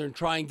shoulders and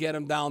try and get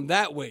them down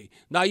that way.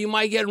 Now, you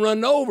might get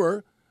run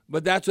over,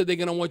 but that's what they're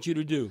going to want you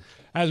to do.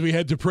 As we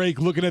head to break,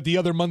 looking at the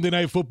other Monday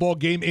Night Football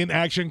game in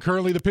action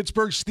currently, the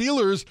Pittsburgh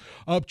Steelers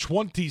up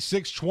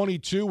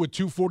 26-22 with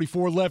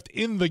 2:44 left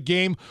in the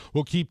game.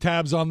 We'll keep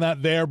tabs on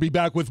that there. Be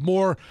back with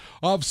more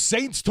of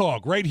Saints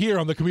Talk right here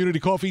on the Community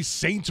Coffee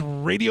Saints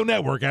Radio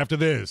Network after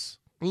this.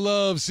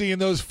 Love seeing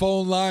those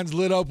phone lines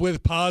lit up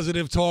with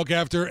positive talk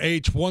after a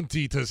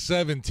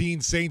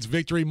 20-17 Saints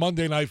victory.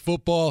 Monday Night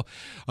Football.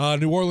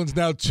 New Orleans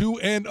now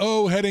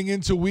 2-0 heading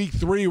into Week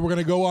 3. We're going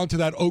to go on to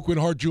that Oakland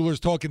Heart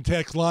Jewelers talk and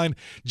text line.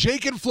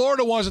 Jake in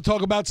Florida wants to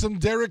talk about some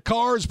Derek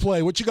Carr's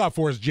play. What you got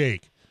for us,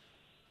 Jake?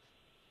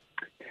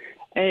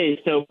 Hey,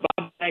 so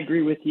Bob, I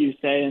agree with you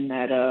saying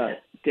that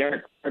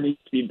Derek Carr needs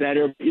to be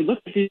better. But you look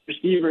at these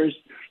receivers,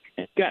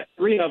 and you've got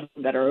 3 of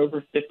them that are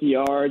over 50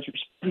 yards. You're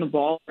spreading the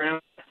ball around.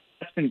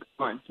 That's been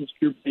gone since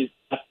Drew Brees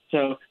left.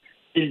 So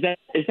is that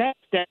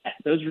stat,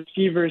 those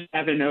receivers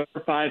having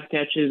over 5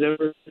 catches,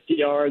 over 50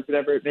 yards,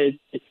 whatever it may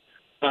be,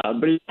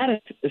 but is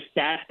that a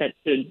stat that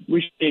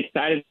we should be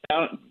excited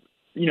about,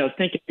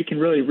 thinking we can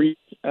really reach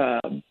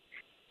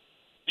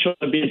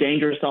be a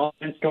dangerous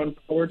offense going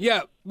forward?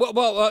 Yeah,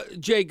 well,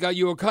 Jake,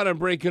 you were kind of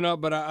breaking up,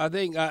 but I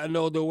think I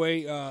know the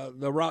way,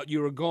 the route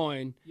you were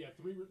going. Yeah,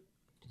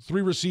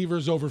 3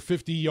 receivers over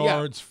 50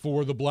 yards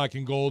for the black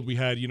and gold. We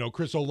had,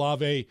 Chris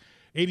Olave,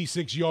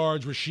 86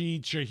 yards,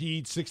 Rashid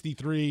Shaheed,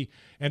 63,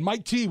 and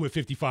Mike T with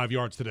 55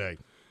 yards today.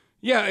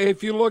 Yeah,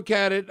 if you look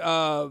at it,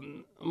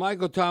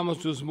 Michael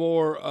Thomas was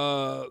more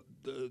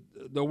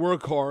the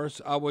workhorse,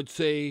 I would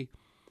say,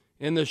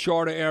 in the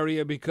shorter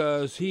area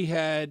because he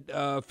had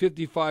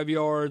 55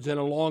 yards and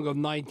a long of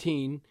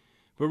 19.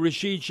 But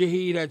Rashid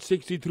Shaheed had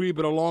 63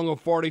 but a long of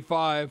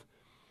 45.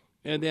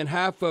 And then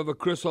half of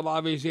Chris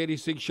Olave's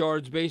 86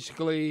 yards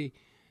basically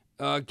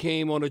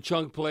came on a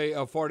chunk play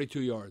of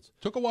 42 yards.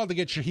 Took a while to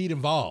get Shaheed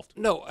involved.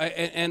 No,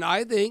 and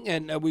I think,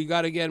 and we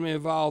got to get him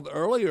involved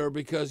earlier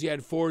because he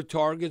had 4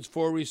 targets,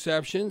 4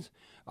 receptions.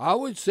 I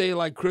would say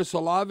like Chris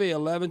Olave,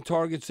 11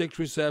 targets, 6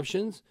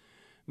 receptions.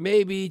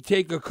 Maybe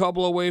take a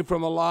couple away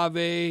from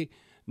Olave,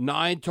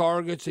 9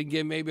 targets, and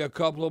give maybe a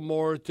couple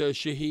more to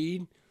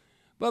Shaheed.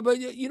 But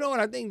you know what?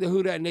 I think the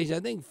Who Dat Nation,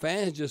 I think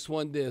fans just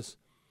want this.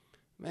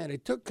 Man,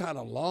 it took kind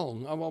of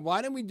long.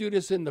 Why didn't we do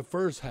this in the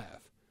first half?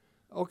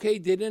 Okay,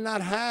 they did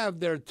not have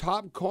their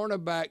top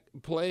cornerback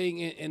playing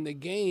in the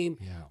game,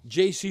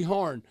 J.C.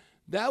 Horn.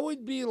 That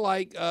would be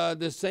like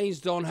the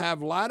Saints don't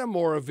have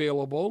Lattimore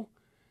available,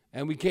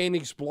 and we can't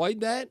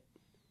exploit that.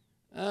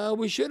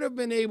 We should have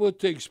been able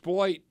to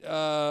exploit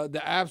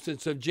the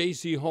absence of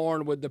J.C.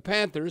 Horn with the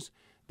Panthers.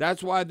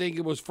 That's why I think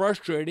it was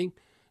frustrating.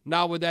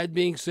 Now, with that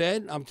being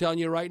said, I'm telling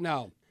you right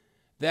now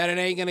that it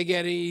ain't going to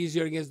get any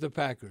easier against the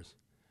Packers.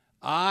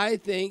 I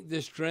think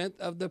the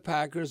strength of the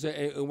Packers,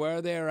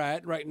 where they're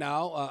at right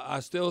now, I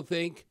still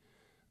think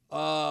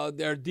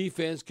their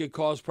defense could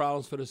cause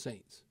problems for the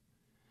Saints.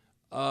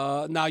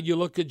 Now, you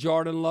look at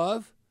Jordan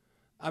Love.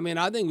 I mean,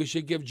 I think we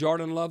should give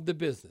Jordan Love the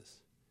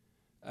business.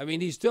 I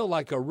mean, he's still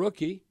like a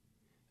rookie.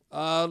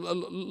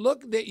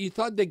 Look, you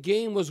thought the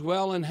game was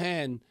well in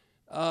hand.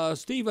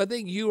 Steve, I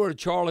think you or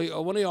Charlie,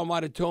 or one of y'all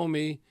might have told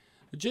me,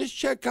 just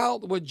check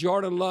out what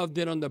Jordan Love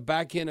did on the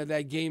back end of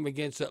that game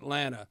against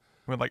Atlanta.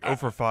 Went like 0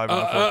 for 5 in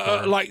the fourth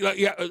quarter.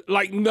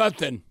 Like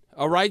nothing.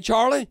 All right,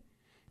 Charlie?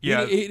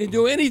 Yeah. He didn't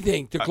do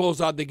anything to close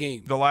out the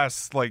game. The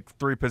last, 3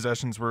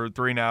 possessions were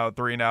 3 and out,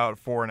 4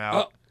 and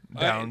out,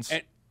 downs.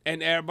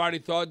 And everybody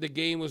thought the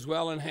game was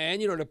well in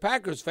hand. You know, the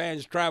Packers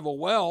fans travel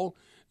well.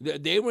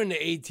 They were in the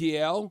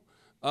ATL,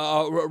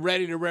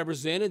 ready to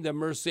represent in the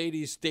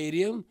Mercedes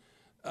Stadium,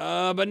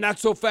 but not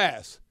so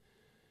fast.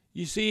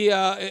 You see,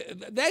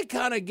 that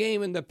kind of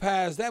game in the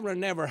past, that would have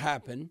never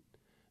happened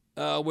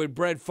with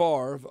Brett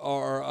Favre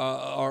or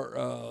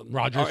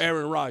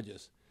Aaron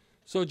Rodgers.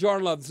 So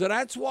Jordan Love. So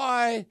that's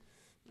why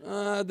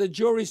the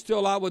jury's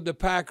still out with the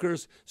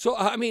Packers. So,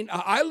 I mean,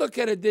 I look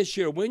at it this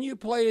year. When you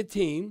play a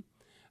team,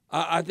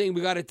 I think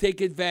we got to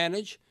take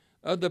advantage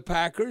of the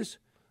Packers.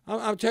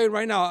 I'm telling you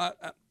right now,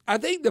 I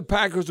think the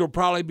Packers will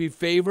probably be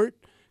favored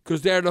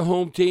because they're the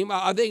home team.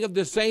 I think if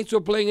the Saints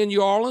were playing in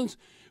New Orleans,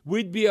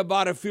 we'd be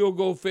about a field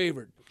goal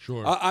favorite.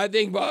 Sure. I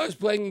think by us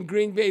playing in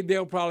Green Bay,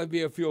 they'll probably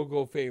be a field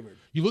goal favorite.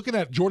 You're looking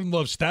at Jordan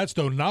Love's stats,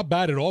 though, not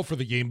bad at all for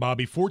the game,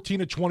 Bobby.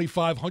 14 of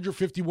 25,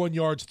 151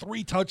 yards,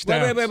 3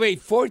 touchdowns.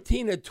 Wait.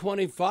 14 of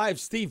 25,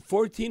 Steve.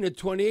 14 of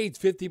 28,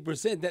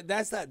 50%.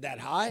 That's not that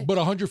high. But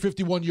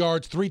 151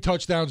 yards, 3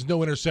 touchdowns, no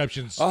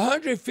interceptions.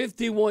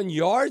 151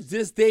 yards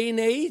this day and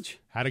age?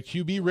 Had a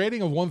QB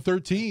rating of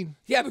 113.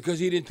 Yeah, because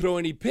he didn't throw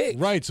any picks.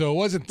 Right, so it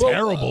wasn't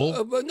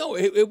terrible. But no,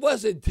 it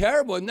wasn't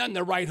terrible. Nothing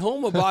to write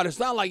home about. It's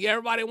not like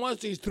everybody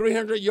wants these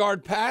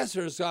 300-yard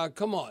passers.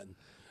 Come on.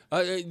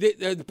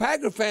 The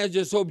Packer fans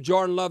just hope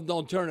Jordan Love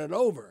don't turn it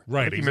over.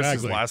 Right, He missed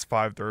his last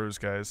 5 throws,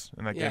 guys,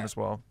 in that game as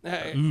well.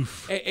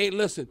 Hey,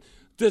 listen,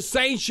 the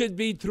Saints should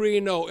be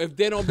 3-0. If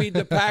they don't beat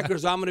the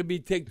Packers, I'm going to be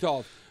ticked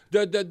off.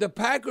 The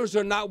Packers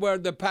are not where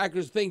the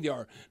Packers think they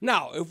are.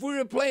 Now, if we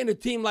were playing a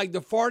team like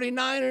the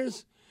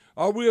 49ers,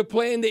 or we were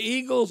playing the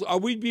Eagles, or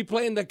we'd be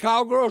playing the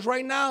Cowgirls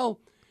right now,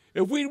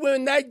 if we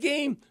win that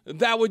game,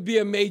 that would be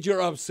a major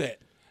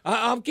upset.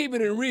 I'm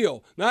keeping it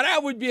real. Now,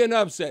 that would be an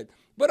upset.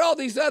 But all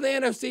these other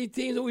NFC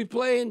teams that we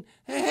playing,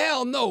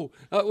 hell no.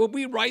 We'll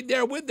be right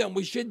there with them.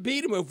 We should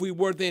beat them if we're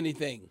worth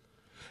anything.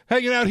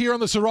 Hanging out here on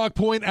the Ciroc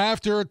Point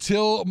after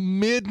till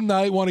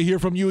midnight. Want to hear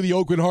from you, the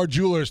Oakland Heart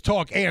Jewelers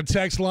talk and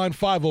text line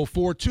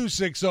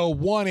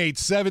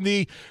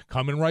 504-260-1870.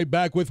 Coming right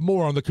back with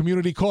more on the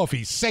Community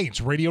Coffee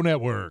Saints Radio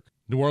Network.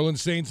 New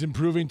Orleans Saints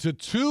improving to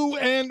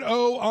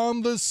 2-0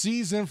 on the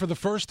season for the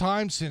first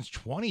time since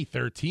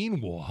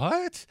 2013.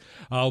 What?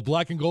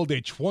 Black and Gold,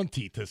 a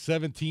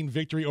 20-17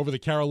 victory over the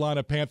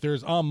Carolina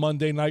Panthers on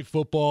Monday Night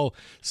Football.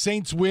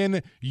 Saints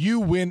win.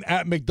 You win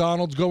at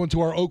McDonald's. Going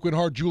to our Oakland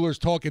Heart Jewelers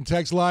talk and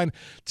text line.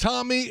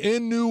 Tommy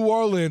in New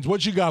Orleans,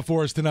 what you got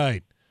for us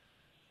tonight?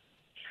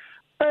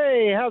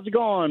 Hey, how's it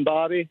going,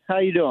 Bobby? How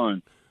you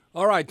doing?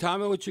 All right,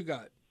 Tommy, what you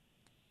got?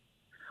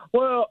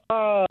 Well,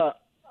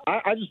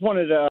 I just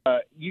wanted to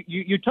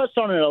you touched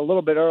on it a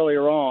little bit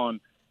earlier on,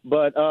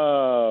 but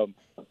I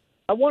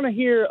want to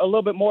hear a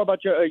little bit more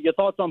about your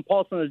thoughts on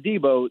Paulson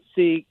Adebo.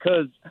 See,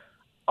 because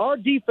our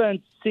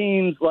defense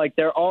seems like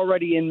they're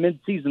already in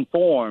midseason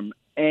form,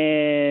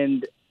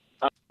 and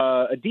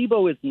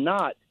Adebo is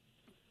not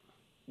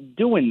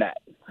doing that.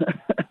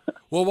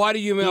 Well, why do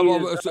you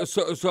mean?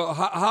 So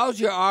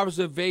how's your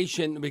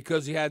observation?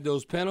 Because he had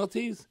those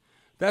penalties.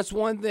 That's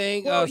one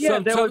thing. Well,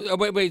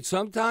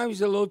 sometimes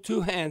he's a little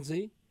too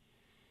handsy.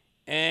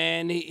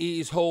 And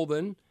he's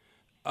holding.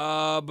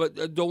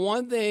 But the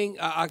one thing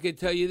I can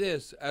tell you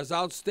this, as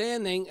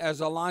outstanding as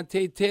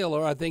Alontae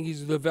Taylor, I think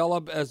he's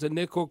developed as a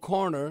nickel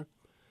corner.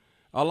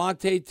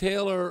 Alontae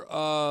Taylor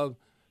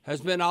has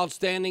been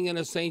outstanding in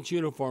a Saints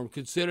uniform,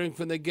 considering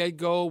from the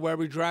get-go where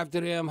we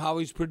drafted him, how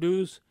he's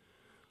produced.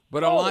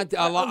 But Alontae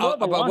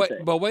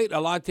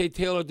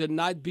Taylor did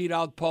not beat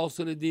out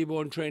Paulson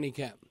Adebo in training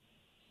camp.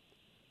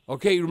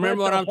 Okay,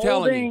 remember what I'm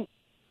telling you.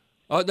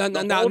 Oh,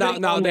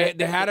 no.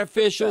 They had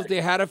officials.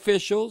 They had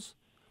officials.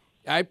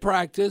 I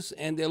practice,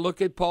 and they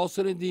look at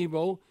Paulson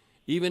Adebo,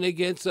 even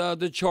against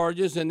the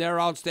Chargers and their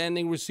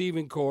outstanding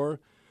receiving core.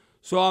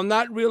 So I'm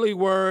not really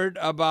worried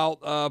about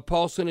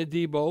Paulson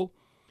Adebo.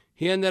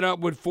 He ended up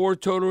with 4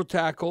 total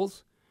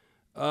tackles.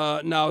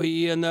 Now,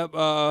 he ended up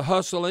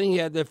hustling. He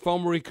had the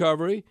fumble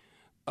recovery.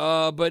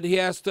 But he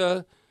has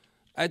to,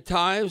 at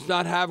times,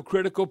 not have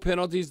critical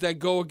penalties that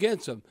go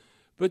against him.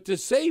 But to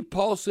say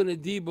Paulson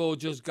Adebo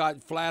just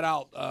got flat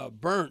out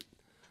burnt,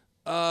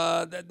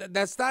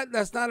 that's not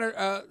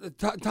a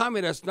Tommy.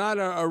 That's not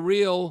a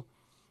real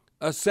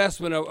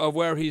assessment of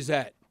where he's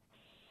at.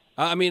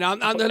 I mean,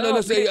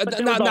 let's say,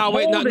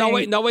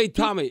 wait,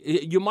 Tommy.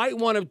 You might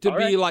want him to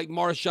be like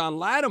Marshawn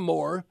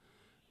Lattimore,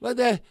 but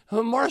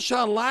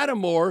Marshawn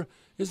Lattimore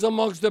is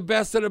amongst the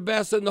best of the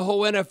best in the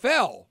whole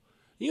NFL.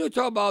 You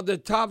talk about the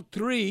top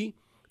 3,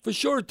 for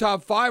sure,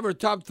 top 5 or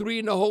top 3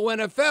 in the whole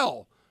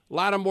NFL.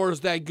 Lattimore is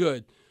that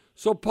good.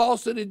 So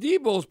Paulson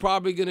Adebo is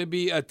probably going to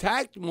be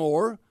attacked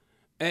more,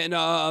 and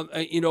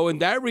in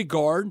that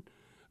regard.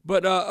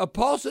 But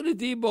Paulson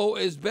Adebo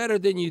is better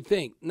than you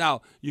think.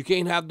 Now, you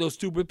can't have those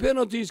stupid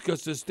penalties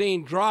because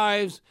sustained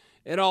drives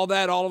and all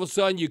that. All of a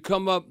sudden, you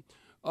come up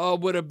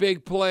with a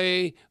big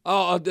play,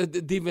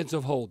 the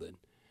defensive holding,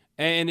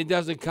 and it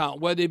doesn't count.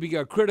 Whether it be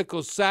a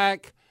critical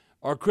sack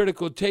or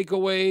critical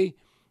takeaway.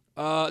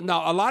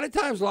 Now, a lot of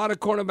times, a lot of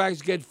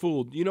cornerbacks get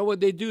fooled. You know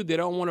what they do? They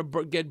don't want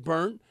to get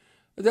burnt.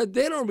 They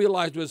don't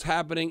realize what's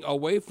happening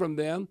away from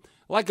them,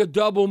 like a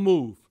double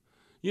move.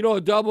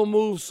 A double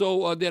move,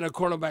 so then a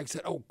cornerback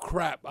said, oh,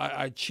 crap,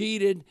 I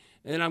cheated,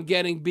 and I'm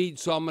getting beat,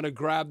 so I'm going to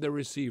grab the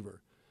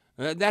receiver.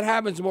 That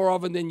happens more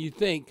often than you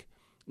think.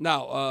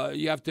 Now,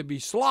 you have to be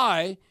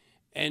sly,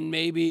 and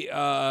maybe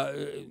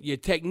your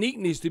technique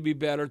needs to be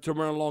better to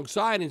run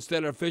alongside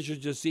instead of officials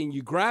just seeing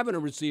you grabbing a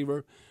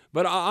receiver.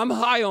 But I'm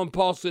high on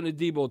Paulson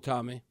Adebo,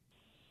 Tommy.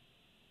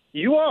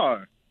 You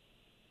are?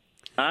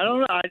 I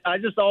don't know. I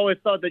just always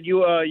thought that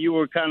you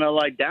were kind of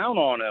like down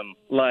on him,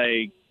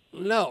 like.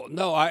 No,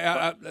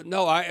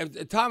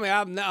 Tommy,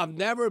 I've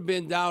never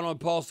been down on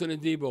Paulson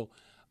Adebo.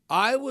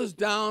 I was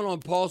down on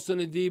Paulson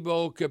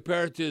Adebo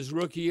compared to his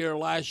rookie year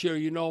last year.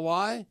 You know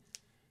why?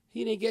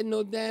 He didn't get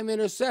no damn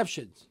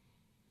interceptions.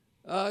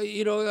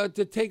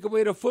 To take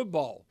away the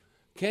football.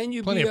 Can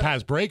you plenty of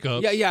pass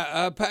breakups?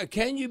 Yeah.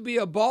 Can you be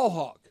a ball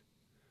hawk?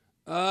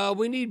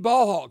 We need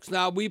ball hawks.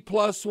 Now we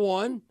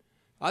 +1.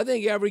 I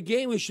think every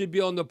game we should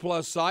be on the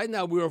plus side.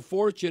 Now we were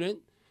fortunate.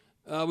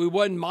 We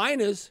wasn't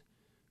minus.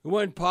 We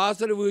weren't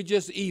positive. We were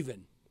just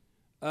even.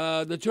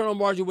 The turnover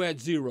margin we had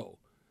 0.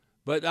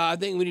 But I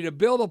think we need to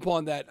build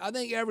upon that. I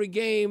think every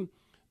game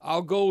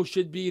our goal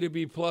should be to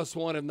be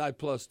 +1 if not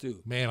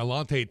 +2. Man,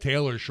 Alontae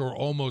Taylor sure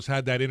almost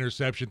had that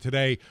interception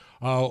today.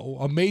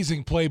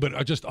 Amazing play,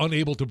 but just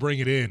unable to bring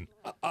it in.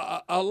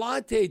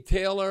 Alontae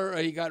Taylor,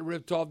 he got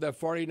ripped off that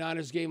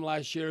 49ers game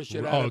last year.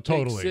 Should have had a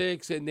pick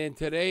 6. And then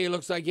today it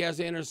looks like he has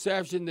an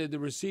interception. The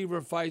receiver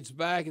fights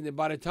back, and then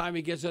by the time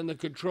he gets under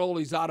control,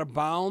 he's out of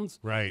bounds.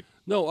 Right.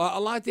 No,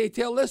 Alontae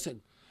Taylor,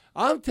 listen,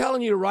 I'm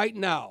telling you right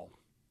now,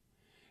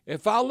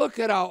 if I look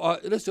at our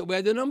we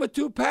had the number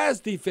 2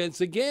 pass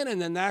defense again in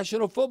the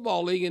National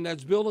Football League, and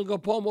that's building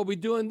upon what we're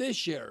doing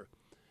this year.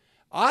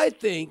 I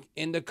think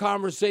in the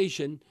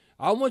conversation,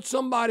 I want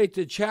somebody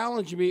to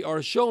challenge me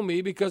or show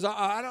me, because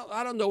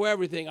I don't know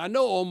everything. I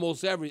know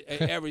almost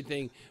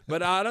everything,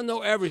 but I don't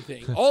know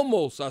everything.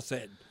 Almost, I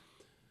said.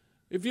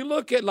 If you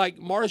look at like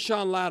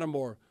Marshawn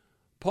Lattimore,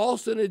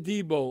 Paulson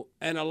Adebo,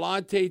 and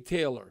Alontae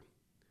Taylor,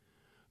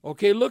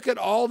 okay, look at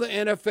all the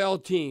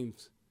NFL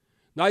teams.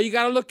 Now you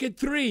got to look at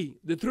 3,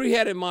 the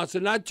 3-headed monster,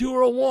 not 2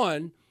 or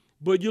 1,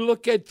 but you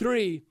look at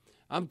 3.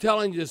 I'm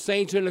telling you, the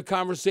Saints are in the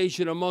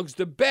conversation amongst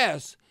the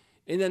best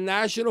in the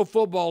National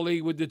Football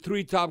League with the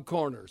 3 top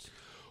corners.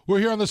 We're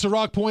here on the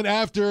Ciroc Point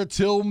after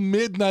till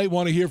midnight.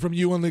 Want to hear from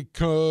you on the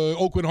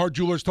Oakland Heart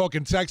Jewelers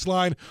Talking text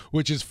line,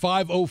 which is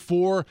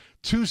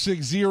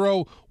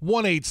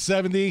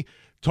 504-260-1870.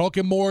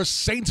 Talking more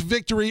Saints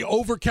victory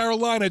over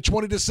Carolina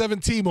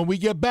 20-17 when we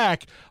get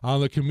back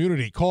on the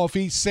Community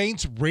Coffee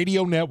Saints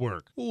Radio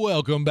Network.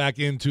 Welcome back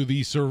into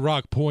the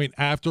Ciroc Point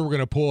after. We're going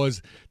to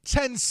pause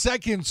 10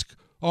 seconds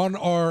on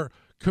our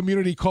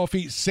Community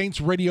Coffee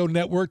Saints Radio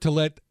Network to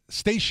let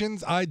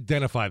stations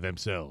identify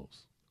themselves.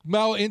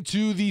 Now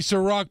into the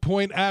Ciroc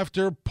Point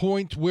after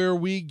point where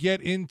we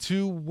get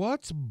into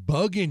what's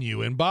bugging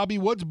you. And Bobby,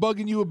 what's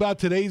bugging you about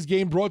today's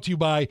game, brought to you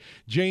by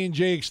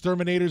J&J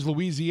Exterminators,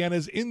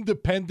 Louisiana's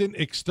independent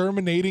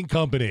exterminating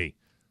company?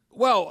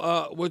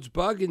 Well, what's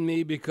bugging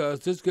me, because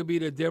this could be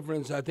the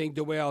difference, I think,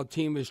 the way our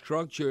team is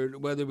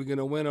structured, whether we're going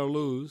to win or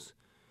lose.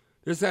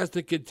 This has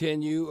to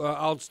continue.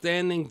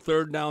 Outstanding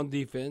third down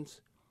defense.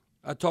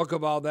 I talked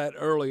about that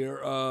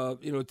earlier.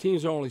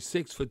 Teams are only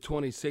 6 for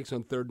 26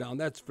 on third down.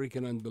 That's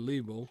freaking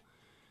unbelievable.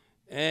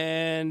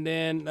 And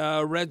then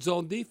red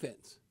zone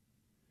defense.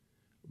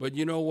 But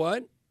you know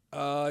what?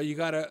 You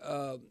got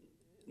to,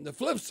 the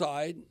flip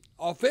side,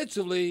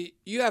 offensively,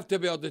 you have to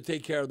be able to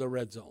take care of the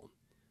red zone.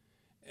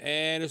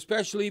 And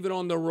especially even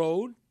on the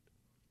road,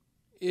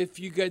 if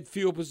you get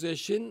field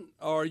position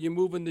or you're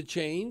moving the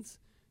chains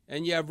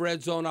and you have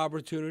red zone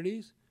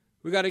opportunities,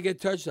 we got to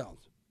get touchdowns.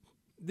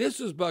 This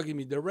was bugging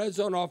me. The red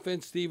zone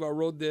offense, Steve, I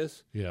wrote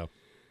this. Yeah.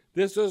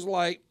 This was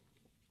like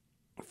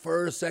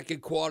first,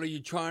 second quarter,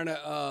 you're trying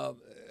to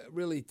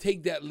really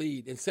take that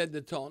lead and set the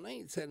tone. I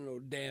ain't setting no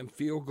damn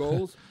field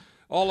goals.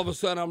 All of a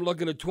sudden, I'm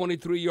looking at a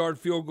 23-yard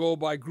field goal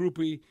by Grupe.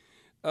 We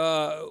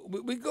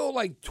go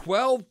like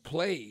 12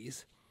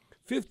 plays,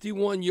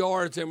 51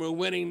 yards, and we're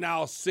winning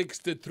now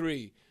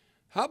 6-3.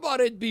 How about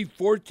it be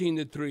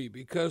 14-3?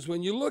 Because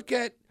when you look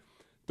at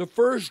The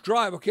first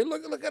drive, okay,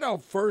 look at our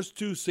first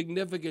two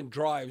significant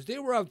drives. They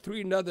were up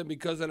 3-0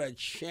 because of that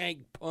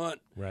shank punt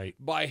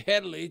by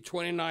Hedley,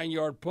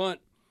 29-yard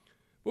punt.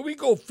 But we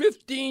go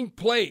 15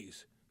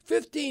 plays.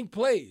 15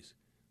 plays.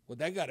 Well,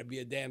 that got to be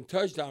a damn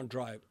touchdown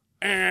drive.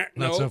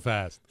 Not so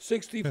fast.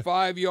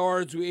 65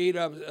 yards. We ate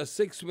up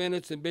 6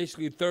 minutes and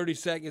basically 30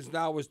 seconds.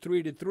 Now it's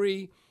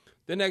 3-3.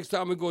 The next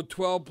time we go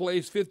 12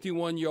 plays,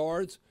 51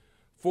 yards,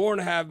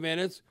 4.5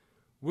 minutes.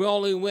 We're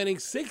only winning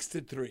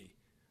 6-3.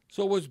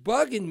 So what's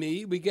bugging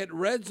me, we get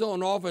red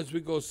zone offense. We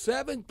go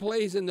 7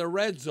 plays in the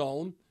red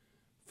zone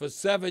for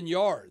 7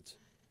 yards.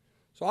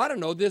 So I don't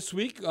know, this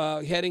week,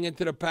 heading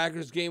into the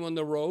Packers game on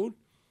the road,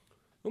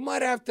 we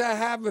might have to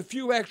have a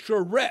few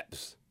extra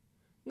reps.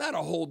 Not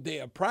a whole day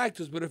of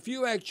practice, but a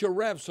few extra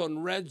reps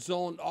on red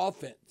zone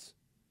offense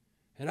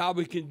and how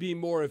we can be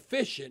more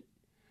efficient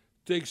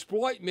to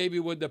exploit maybe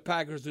what the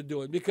Packers are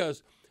doing.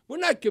 Because we're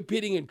not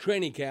competing in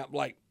training camp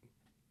like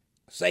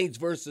Saints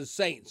versus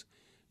Saints.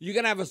 You're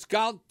going to have a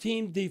scout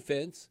team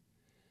defense.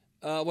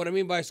 What I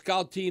mean by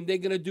scout team, they're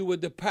going to do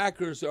what the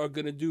Packers are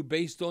going to do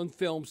based on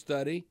film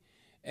study,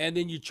 and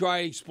then you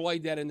try to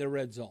exploit that in the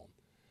red zone.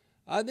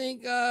 I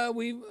think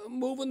we're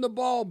moving the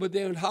ball, but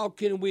then how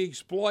can we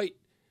exploit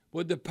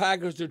what the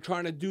Packers are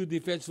trying to do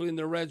defensively in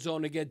the red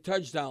zone to get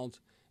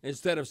touchdowns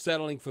instead of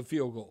settling for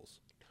field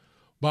goals?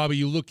 Bobby,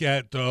 you look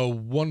at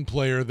one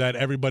player that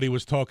everybody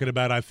was talking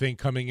about, I think,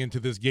 coming into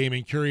this game,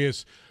 and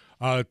curious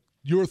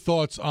your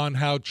thoughts on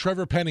how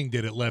Trevor Penning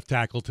did at left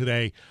tackle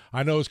today.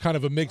 I know it's kind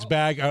of a mixed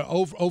bag.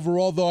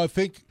 Overall, though, I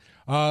think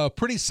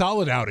pretty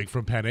solid outing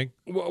from Penning.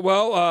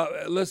 Well,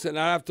 listen,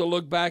 I have to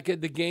look back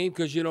at the game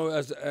because, you know,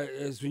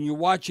 as when you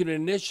watch it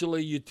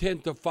initially, you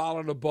tend to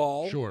follow the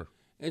ball. Sure.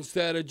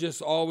 Instead of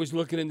just always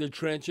looking in the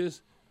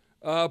trenches.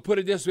 Put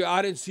it this way,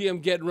 I didn't see him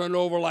get run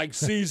over like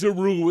Cesar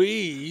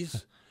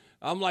Ruiz.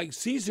 I'm like,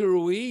 Cesar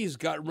Ruiz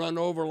got run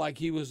over like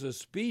he was a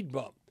speed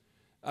bump.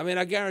 I mean,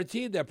 I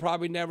guarantee that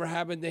probably never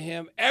happened to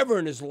him ever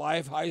in his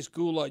life, high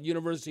school at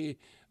University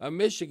of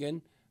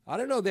Michigan. I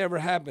don't know if that ever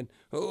happened.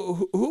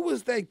 Who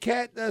was that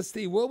cat,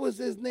 Steve? What was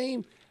his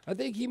name? I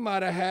think he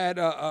might have had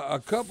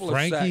a couple of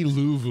sacks. Frankie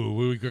Louvu.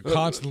 We were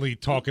constantly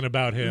talking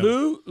about him.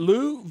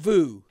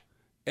 Louvu.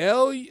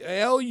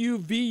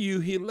 L-U-V-U.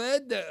 He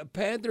led the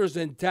Panthers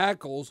in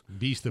tackles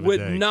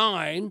with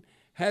 9,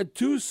 had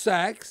 2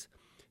 sacks,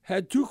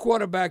 had 2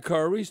 quarterback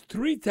hurries,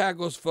 3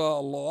 tackles for a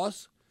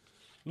loss.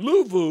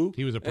 Louvu.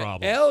 He was a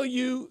problem.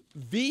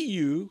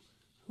 L-U-V-U.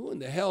 Who in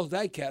the hell is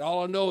that cat?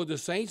 All I know is the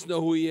Saints know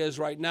who he is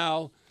right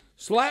now.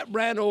 Slap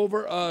ran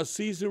over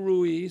Cesar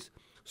Ruiz.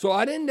 So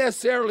I didn't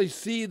necessarily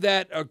see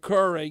that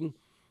occurring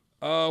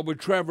with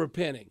Trevor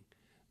Penning.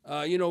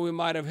 You know, we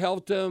might have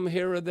helped him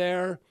here or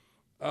there.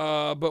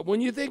 But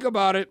when you think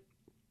about it,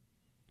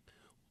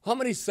 how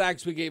many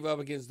sacks we gave up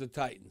against the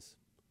Titans?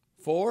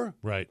 4?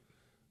 Right.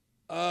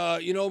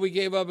 You know, we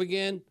gave up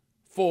again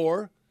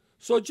 4.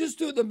 So just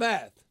do the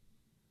math.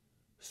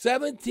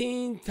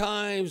 17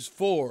 times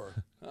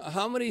 4.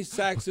 How many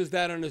sacks is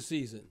that in a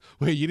season?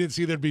 Wait, you didn't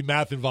see there'd be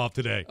math involved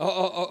today.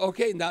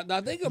 Okay. Now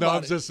think about it. No,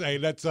 I'm just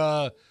saying, that's,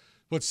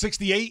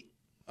 68?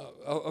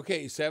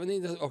 Okay,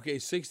 17. Okay,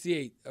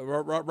 68.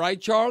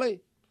 Right,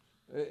 Charlie?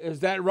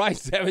 Is that right?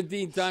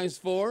 17 times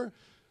 4?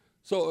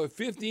 So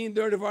 15,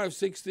 35,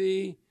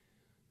 60.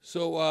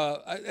 So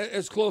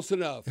it's close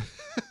enough.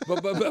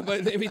 but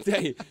let me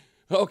tell you.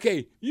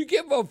 Okay, you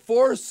give up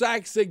 4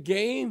 sacks a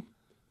game,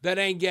 that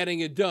ain't getting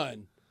it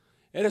done.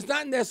 And it's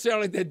not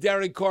necessarily that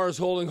Derek Carr is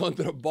holding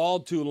onto the ball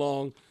too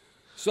long.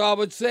 So I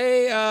would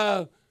say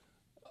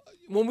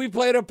when we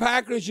play the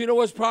Packers, you know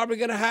what's probably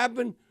going to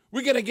happen?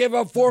 We're going to give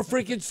up 4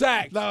 freaking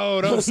sacks. No,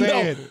 don't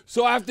say it.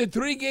 So after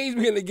 3 games,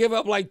 we're going to give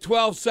up like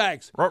 12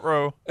 sacks.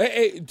 Ruh-roh.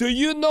 Hey, do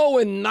you know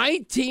in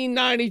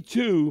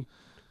 1992,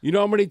 you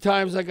know how many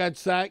times I got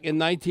sacked in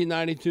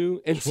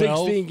 1992? In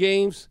 16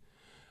 games?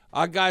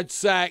 I got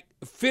sacked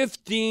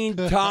 15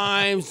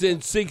 times in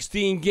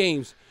 16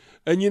 games.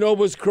 And you know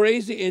what's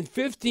crazy? In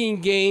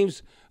 15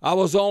 games, I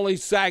was only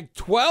sacked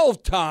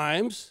 12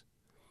 times,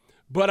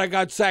 but I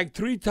got sacked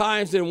 3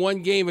 times in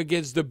 1 game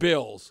against the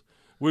Bills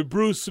with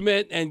Bruce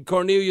Smith and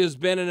Cornelius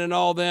Bennett and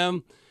all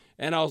them.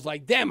 And I was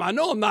like, damn, I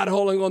know I'm not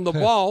holding on the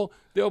ball.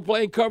 They were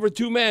playing cover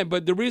 2-man.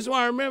 But the reason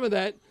why I remember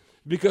that,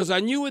 because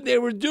I knew what they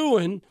were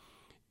doing,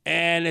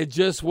 and it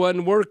just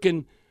wasn't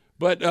working.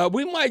 But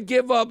we might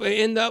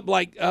end up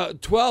like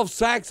 12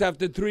 sacks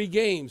after 3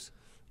 games.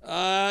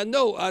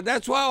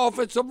 That's why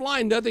offensive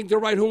line, nothing to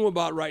write home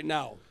about right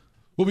now.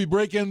 We'll be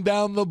breaking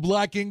down the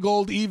black and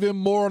gold even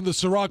more on the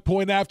Ciroc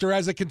Point after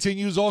as it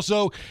continues.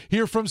 Also,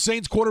 hear from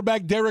Saints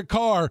quarterback Derek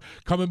Carr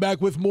coming back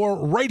with more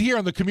right here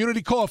on the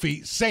Community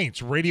Coffee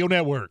Saints Radio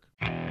Network.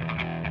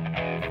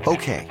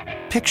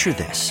 Okay, picture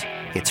this.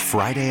 It's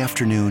Friday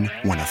afternoon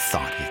when a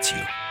thought hits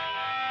you.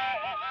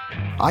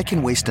 I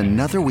can waste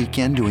another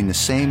weekend doing the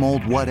same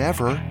old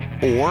whatever,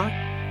 or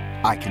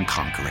I can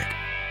conquer it.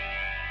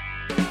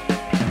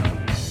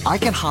 I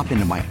can hop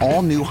into my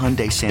all-new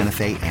Hyundai Santa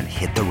Fe and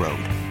hit the road.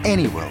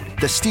 Any road.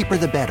 The steeper,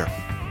 the better.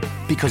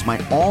 Because my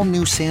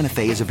all-new Santa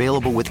Fe is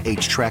available with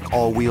H-Track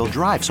all-wheel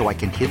drive, so I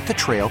can hit the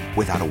trail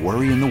without a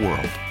worry in the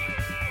world.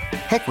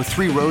 Heck, with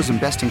 3 rows and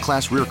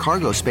best-in-class rear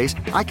cargo space,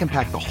 I can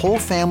pack the whole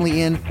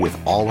family in with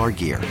all our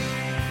gear.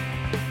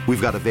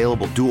 We've got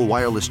available dual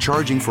wireless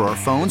charging for our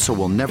phones, so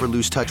we'll never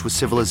lose touch with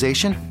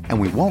civilization, and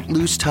we won't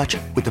lose touch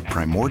with the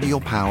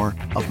primordial power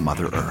of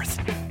Mother Earth.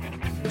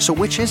 So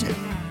which is it?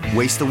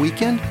 Waste the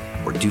weekend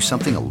or do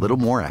something a little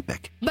more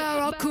epic?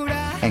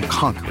 And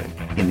conquer it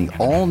in the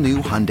all-new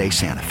Hyundai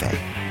Santa Fe.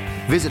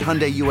 Visit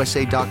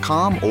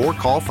HyundaiUSA.com or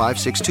call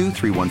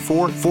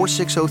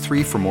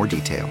 562-314-4603 for more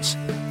details.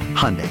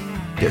 Hyundai,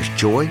 there's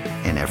joy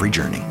in every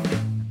journey.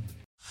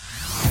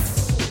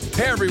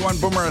 Hey everyone,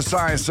 Boomer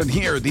Esiason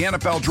here. The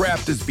NFL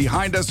Draft is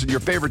behind us and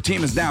your favorite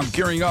team is now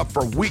gearing up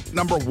for week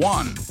number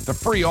 1. The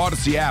free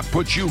Odyssey app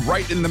puts you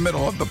right in the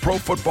middle of the pro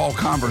football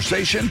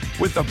conversation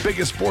with the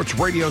biggest sports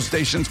radio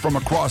stations from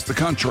across the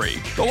country.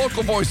 The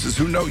local voices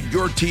who know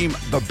your team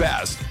the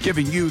best,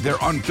 giving you their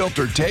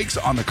unfiltered takes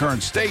on the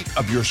current state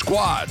of your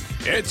squad.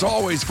 It's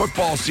always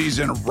football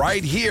season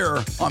right here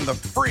on the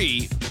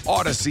free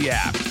Odyssey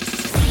app.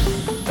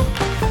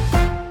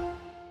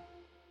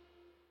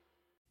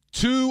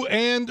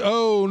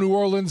 2-0, New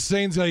Orleans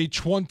Saints, a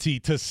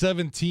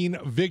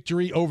 20-17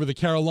 victory over the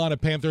Carolina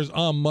Panthers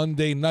on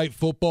Monday Night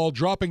Football,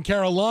 dropping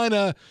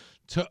Carolina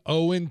to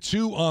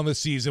 0-2 on the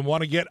season.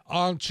 Want to get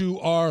onto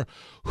our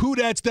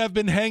Who-Dats that have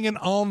been hanging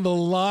on the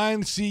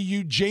line. See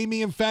you,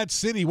 Jamie in Fat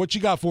City. What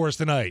you got for us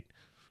tonight?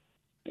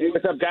 Hey,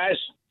 what's up, guys?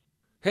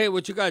 Hey,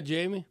 what you got,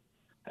 Jamie?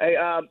 Hey,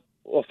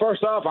 well,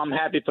 first off, I'm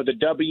happy for the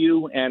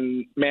W,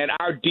 and, man,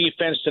 our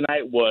defense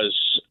tonight was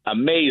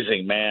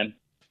amazing, man.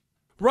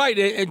 Right,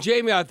 and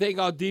Jamie, I think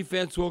our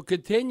defense will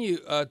continue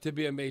to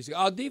be amazing.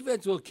 Our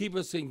defense will keep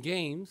us in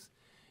games,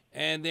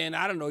 and then,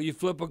 I don't know, you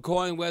flip a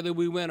coin whether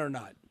we win or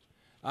not.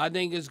 I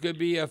think it's going to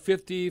be a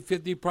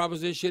 50-50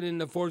 proposition in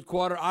the fourth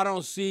quarter. I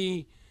don't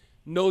see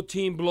no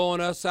team blowing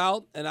us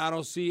out, and I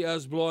don't see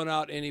us blowing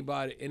out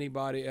anybody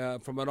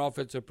from an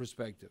offensive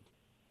perspective.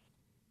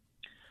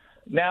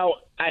 Now,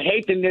 I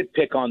hate to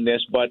nitpick on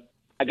this, but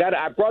I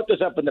brought this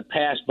up in the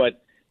past,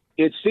 but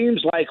it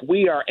seems like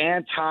we are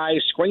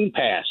anti-screen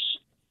pass.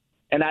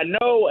 And I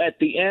know at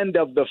the end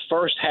of the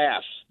first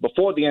half,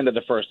 before the end of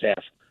the first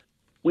half,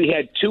 we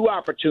had 2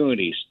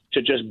 opportunities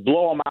to just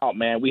blow them out,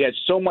 man. We had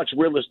so much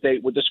real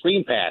estate with the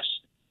screen pass.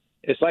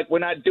 It's like we're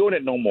not doing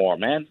it no more,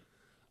 man.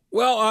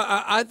 Well,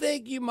 I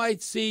think you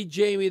might see,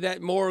 Jamie,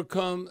 that more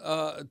come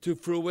to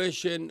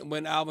fruition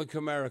when Alvin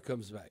Kamara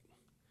comes back.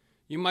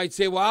 You might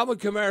say, well, Alvin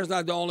Kamara's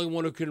not the only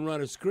one who can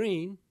run a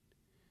screen.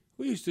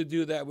 We used to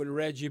do that with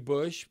Reggie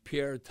Bush,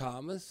 Pierre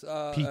Thomas.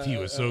 PT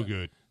was so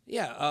good.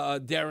 Yeah,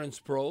 Darren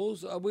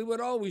Sproles. We would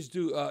always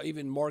do,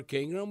 even Mark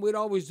Ingram, we'd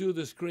always do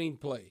the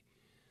screenplay.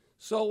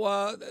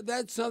 So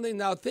that's something.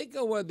 Now think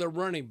of what the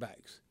running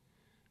backs.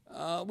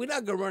 We're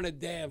not going to run a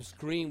damn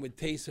screen with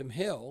Taysom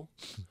Hill.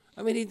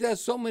 I mean, he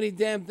does so many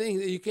damn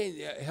things that you can't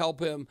help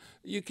him.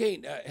 You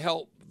can't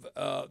help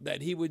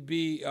that he would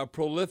be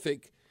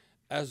prolific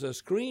as a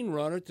screen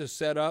runner to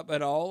set up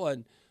and all.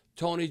 And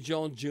Tony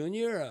Jones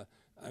Jr.,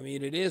 I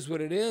mean, it is what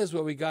it is,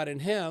 what we got in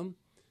him.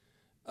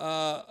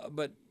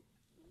 But,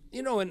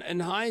 you know, in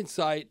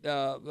hindsight,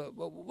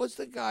 what's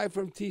the guy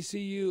from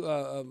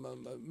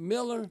TCU,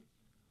 Miller?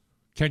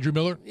 Kendra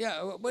Miller?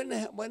 Yeah, when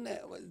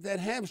that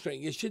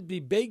hamstring, it should be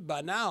big by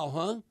now,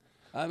 huh?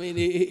 I mean,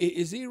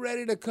 is he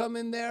ready to come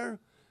in there?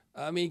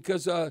 I mean,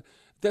 because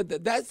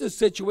that's the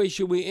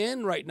situation we're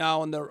in right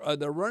now in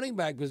the running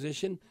back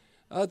position.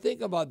 Think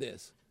about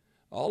this.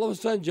 All of a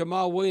sudden,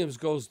 Jamal Williams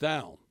goes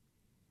down.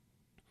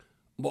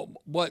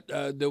 What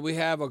do we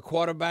have? A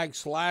quarterback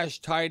 /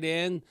 tight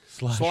end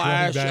 /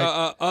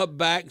 up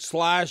back /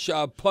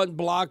 punt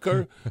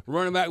blocker,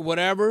 running back,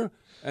 whatever.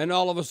 And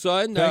all of a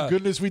sudden, thank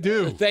goodness we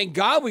do. Thank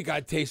God we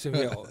got Taysom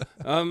Hill.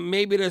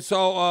 Maybe that's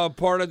all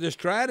part of the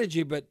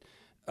strategy, but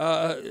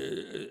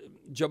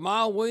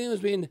Jamal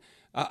Williams. I mean,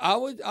 I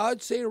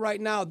would say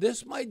right now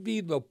this might be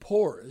the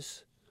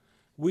poorest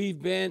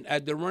we've been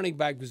at the running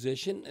back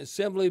position,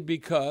 simply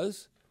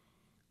because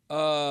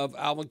of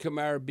Alvin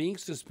Kamara being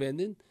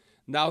suspended.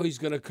 Now he's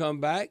going to come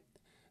back.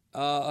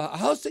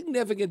 How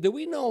significant? Do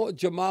we know,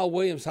 Jamal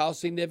Williams, how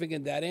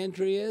significant that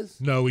injury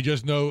is? No, we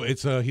just know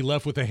it's he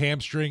left with a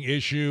hamstring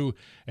issue,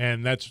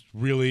 and that's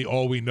really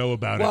all we know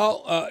about it.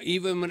 Well,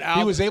 even when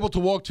he was able to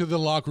walk to the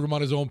locker room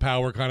on his own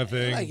power, kind of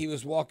thing. Like he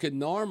was walking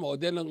normal. It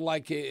didn't look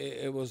like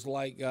it was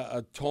like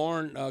a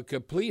torn,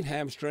 complete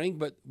hamstring.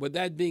 But with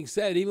that being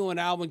said, even when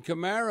Alvin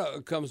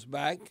Kamara comes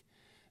back,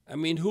 I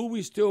mean, who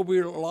we still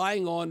be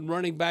relying on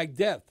running back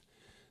depth?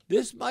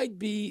 This might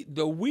be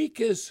the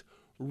weakest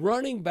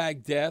running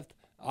back depth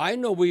I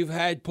know we've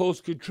had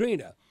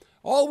post-Katrina.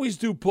 Always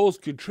do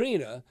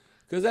post-Katrina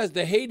because that's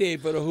the heyday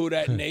for the Who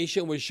Dat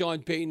Nation with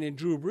Sean Payton and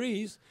Drew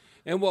Brees.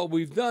 And what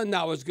we've done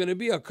now is going to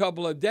be a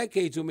couple of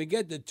decades when we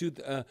get to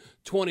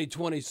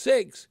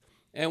 2026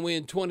 and we're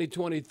in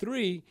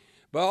 2023.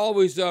 But I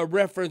always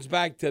reference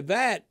back to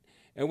that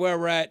and where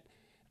we're at.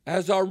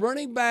 Has our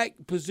running back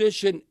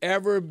position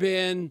ever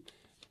been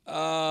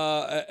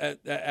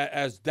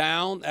as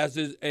down as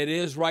it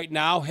is right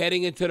now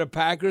heading into the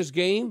Packers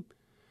game.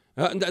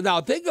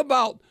 Now, think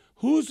about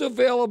who's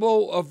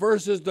available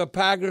versus the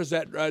Packers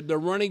at the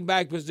running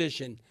back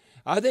position.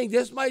 I think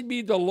this might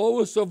be the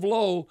lowest of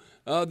low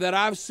that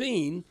I've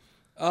seen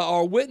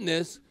or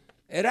witnessed.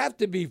 It'd have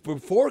to be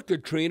before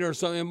Katrina or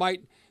something.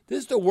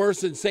 This is the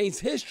worst in Saints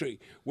history,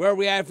 where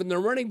we had from the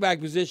running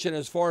back position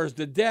as far as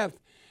the depth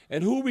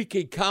and who we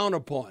could count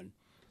upon.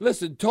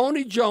 Listen,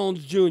 Tony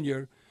Jones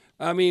Jr.,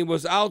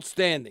 was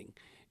outstanding.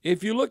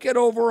 If you look at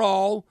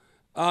overall,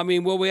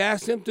 what we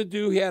asked him to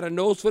do, he had a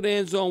nose for the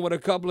end zone with a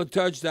couple of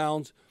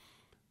touchdowns.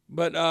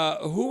 But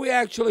who we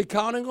actually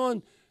counting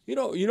on? You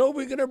know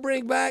we're going to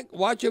bring back?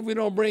 Watch if we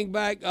don't bring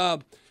back,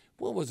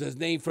 what was his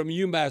name from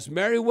UMass?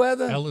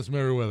 Merriweather? Ellis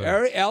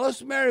Merriweather.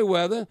 Ellis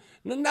Merriweather.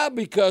 Not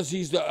because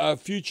he's the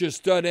future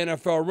stud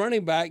NFL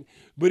running back,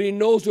 but he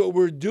knows what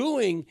we're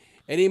doing,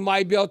 and he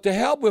might be able to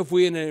help if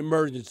we're in an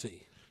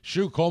emergency.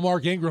 Shoot, call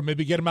Mark Ingram.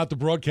 Maybe get him out the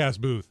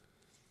broadcast booth.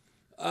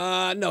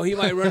 No, he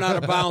might run out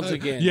of bounds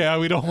again. Yeah,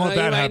 we don't want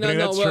that happening.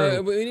 That's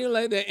true. We need to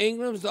let the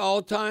Ingram's the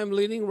all-time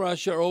leading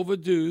rusher over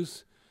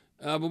Deuce,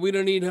 but we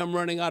don't need him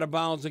running out of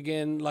bounds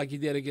again like he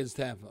did against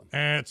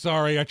Tampa.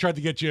 Sorry, I tried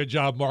to get you a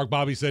job, Mark.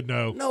 Bobby said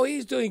no. No,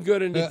 he's doing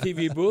good in the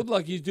TV booth,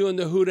 like he's doing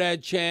the Who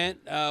Dat chant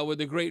with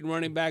the great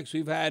running backs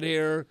we've had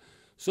here.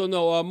 So,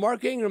 no,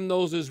 Mark Ingram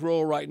knows his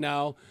role right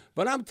now.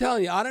 But I'm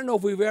telling you, I don't know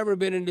if we've ever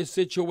been in this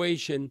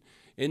situation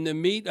in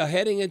the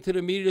heading into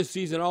the meat of the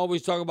season. I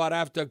always talk about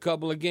after a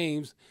couple of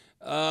games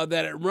that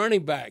at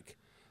running back.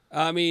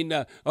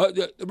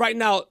 Right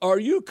now, are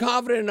you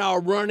confident in our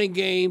running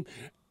game?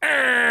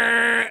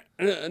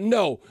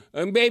 No.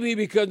 And maybe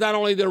because not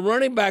only the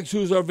running backs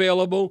who's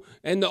available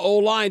and the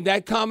O-line,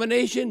 that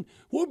combination,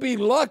 we'll be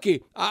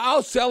lucky.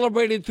 I'll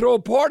celebrate and throw a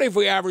party if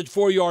we average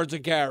 4 yards a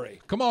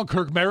carry. Come on,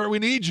 Kirk Merritt, we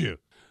need you.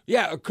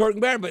 Yeah, Kirk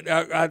Merritt, but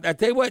I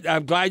tell you what,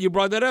 I'm glad you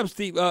brought that up,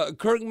 Steve.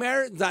 Kirk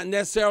Merritt's not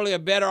necessarily a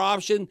better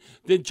option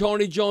than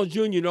Tony Jones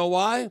Jr. You know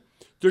why?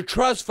 The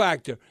trust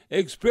factor,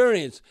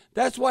 experience.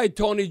 That's why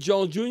Tony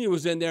Jones Jr.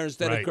 was in there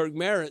instead of Kirk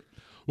Merritt.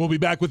 We'll be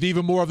back with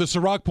even more of the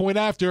Ciroc Point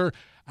after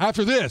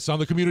this on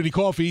the Community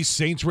Coffee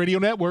Saints Radio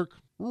Network.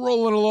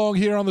 Rolling along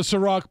here on the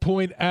Ciroc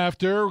Point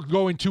after,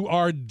 going to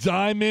our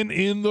Diamond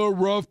in the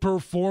Rough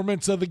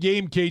performance of the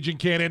game, Cajun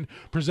Cannon,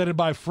 presented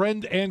by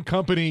Friend and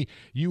Company.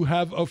 You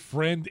have a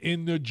friend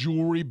in the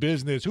jewelry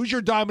business. Who's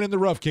your Diamond in the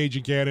Rough,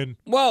 Cajun Cannon?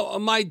 Well,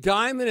 my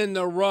Diamond in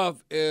the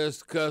Rough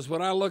is because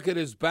when I look at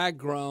his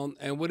background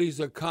and what he's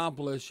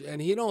accomplished,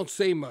 and he don't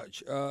say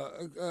much,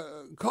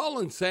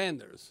 Colin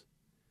Sanders.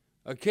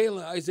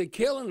 Is it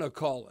Kalen or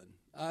Colin?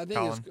 I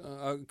think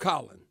it's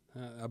Colin.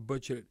 I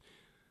butchered it.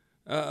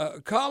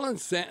 Colin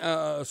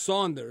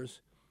Saunders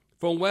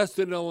from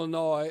Western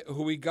Illinois,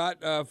 who we got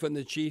from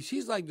the Chiefs,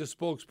 he's like the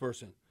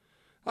spokesperson.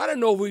 I don't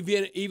know if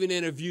we've even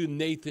interviewed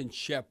Nathan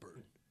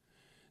Shepard.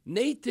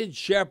 Nathan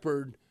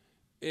Shepard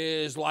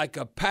is like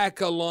a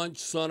pack-a-lunch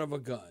son of a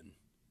gun.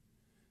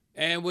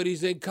 And what he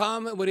has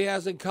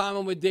in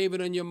common with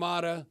David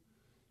Onyemata,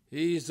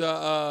 he's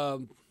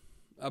a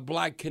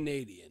black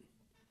Canadian.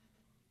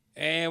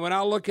 And when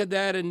I look at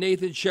that, and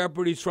Nathan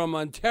Shepard, he's from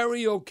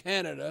Ontario,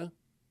 Canada.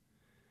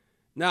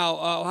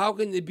 Now, how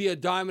can he be a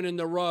diamond in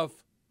the rough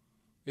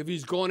if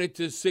he's going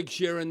into his 6th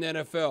year in the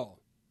NFL?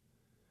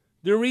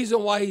 The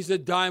reason why he's a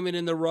diamond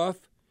in the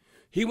rough,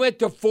 he went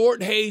to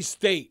Fort Hays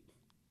State.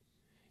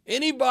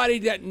 Anybody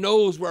that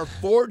knows where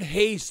Fort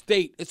Hays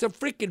State, it's a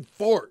freaking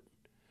fort.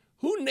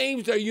 Who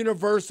names their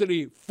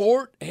university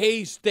Fort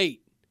Hays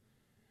State?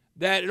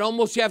 That it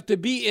almost you have to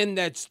be in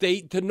that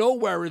state to know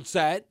where it's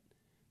at.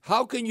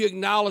 How can you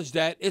acknowledge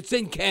that? It's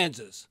in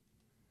Kansas.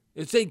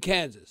 It's in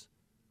Kansas.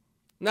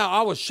 Now,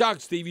 I was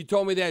shocked, Steve. You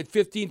told me they had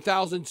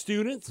 15,000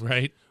 students.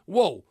 Right.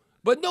 Whoa.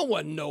 But no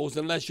one knows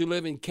unless you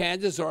live in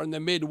Kansas or in the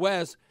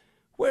Midwest.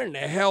 Where in the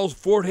hell's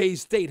Fort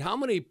Hays State? How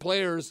many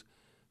players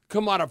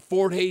come out of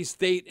Fort Hays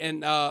State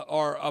and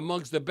are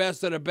amongst the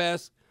best of the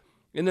best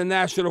in the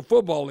National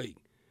Football League?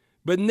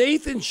 But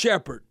Nathan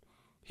Shepard,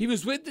 he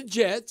was with the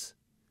Jets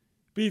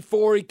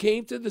before he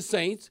came to the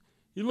Saints.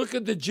 You look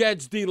at the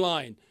Jets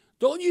D-line.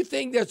 Don't you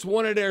think that's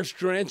one of their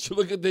strengths? You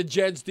look at the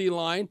Jets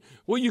D-line.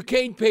 Well, you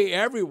can't pay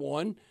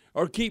everyone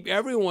or keep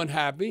everyone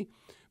happy,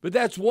 but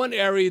that's one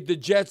area the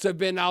Jets have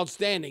been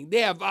outstanding.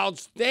 They have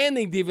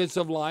outstanding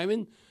defensive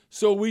linemen,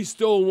 so we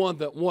still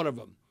want one of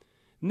them.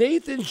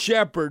 Nathan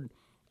Shepard,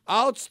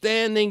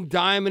 outstanding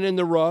diamond in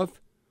the rough.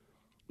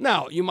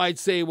 Now, you might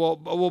say, well,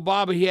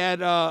 Bobby, he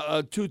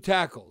had 2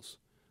 tackles,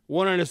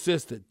 1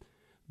 unassisted.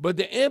 But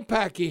the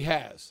impact he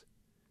has,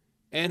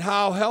 and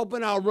how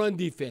helping our run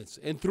defense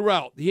and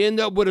throughout. He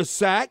ended up with a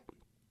sack,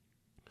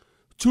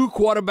 2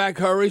 quarterback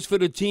hurries for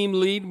the team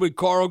lead with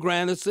Carl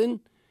Granderson,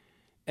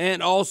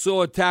 and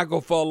also a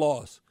tackle for a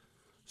loss.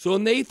 So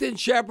Nathan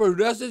Shepard, who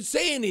doesn't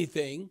say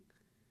anything,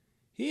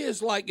 he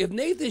is like, if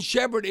Nathan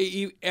Shepard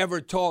ever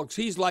talks,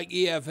 he's like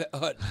E.F.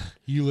 Hutton.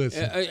 You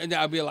listen. And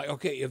I'll be like,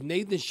 okay, if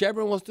Nathan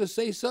Shepard wants to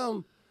say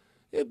something,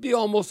 it'd be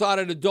almost out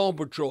of the Dome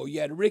Patrol.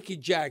 You had Ricky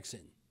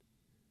Jackson,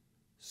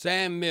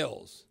 Sam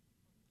Mills,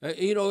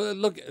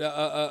 Look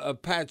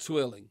at Pat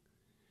Swilling.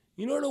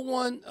 You know the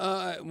one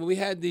when we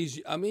had these.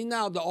 I mean,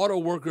 now the auto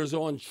workers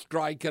on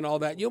strike and all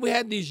that. We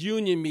had these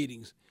union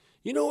meetings.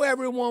 You know who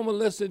everyone would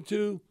listen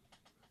to?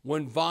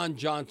 When Von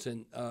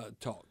Johnson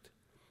talked.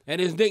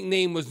 And his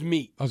nickname was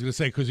Meat. I was going to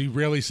say, because he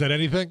rarely said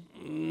anything?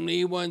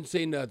 He wouldn't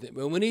say nothing.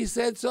 But when he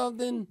said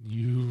something...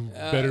 You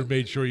better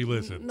make sure you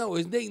listen. No,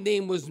 his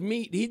nickname was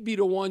Meat. He'd be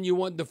the one you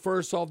want the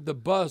first off the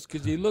bus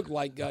because he looked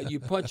like you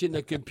punch in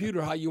the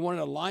computer how you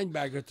wanted a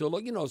linebacker to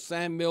look.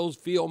 Sam Mills,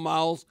 field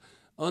miles,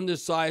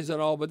 undersized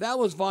and all. But that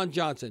was Von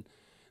Johnson.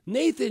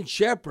 Nathan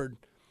Shepard,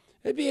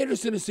 it'd be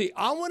interesting to see.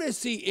 I want to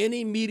see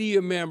any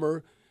media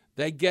member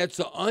that gets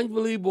an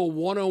unbelievable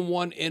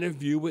one-on-one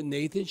interview with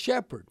Nathan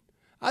Shepard.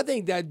 I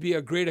think that'd be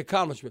a great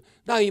accomplishment.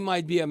 Now, he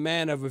might be a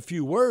man of a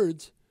few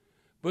words,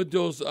 but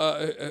those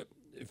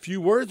few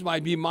words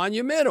might be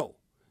monumental.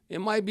 It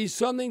might be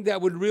something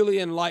that would really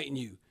enlighten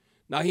you.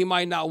 Now, he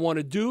might not want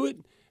to do it,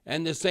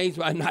 and the Saints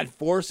might not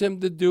force him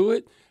to do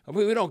it. I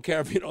mean, we don't care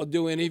if you don't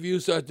do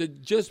interviews, so to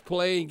just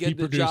play and get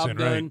the job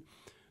done. Right.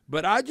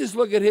 But I just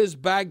look at his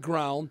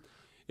background.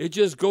 It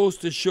just goes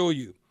to show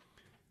you.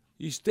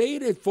 You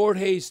stayed at Fort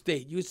Hays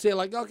State. You would say,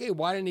 okay,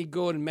 why didn't he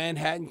go to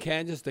Manhattan,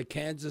 Kansas, to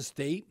Kansas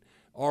State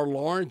or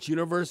Lawrence,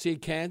 University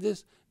of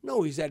Kansas?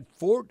 No, he's at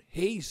Fort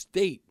Hays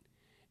State,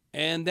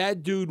 and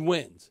that dude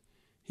wins.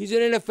 He's an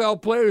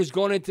NFL player. He's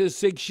going into his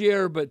 6th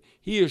year, but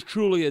he is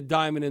truly a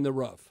diamond in the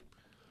rough.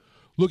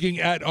 Looking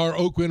at our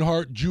Oakland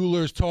Heart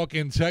Jewelers talk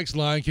and text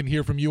line, can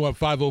hear from you on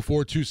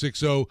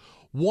 504-260-1870.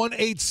 Want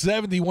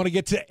to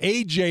get to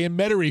AJ in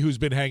Metairie, who's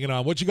been hanging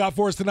on. What you got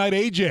for us tonight,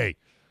 AJ?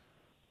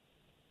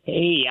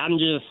 Hey, I'm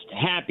just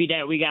happy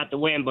that we got the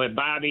win, but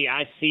Bobby,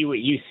 I see what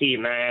you see,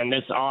 man.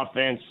 This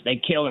offense,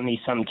 they killing me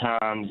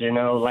sometimes,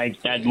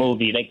 like that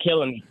movie. They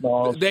killing me,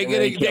 balls. They're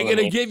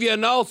gonna give you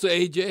an ulcer,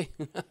 AJ.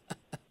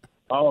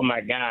 Oh,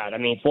 my God. I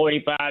mean,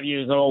 45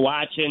 years old,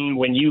 watching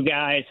when you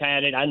guys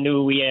had it, I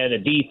knew we had a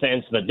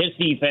defense, but this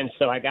defense,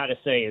 so I got to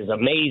say, is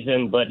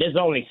amazing, but there's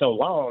only so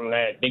long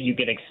that you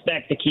could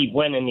expect to keep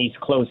winning these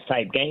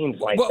close-type games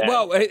like that.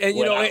 Well, and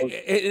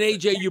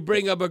AJ, you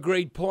bring up a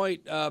great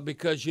point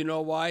because you know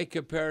why?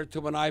 Compared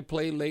to when I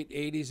played late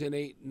 80s and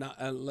late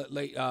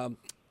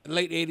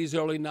 80s,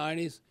 early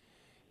 90s,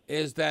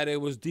 is that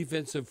it was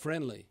defensive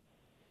friendly.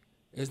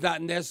 It's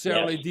not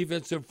necessarily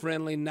defensive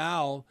friendly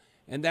now.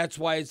 And that's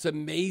why it's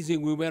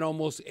amazing we went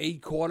almost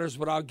 8 quarters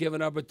without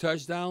giving up a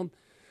touchdown.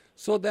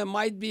 So there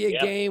might be a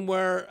game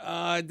where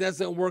it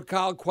doesn't work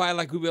out quite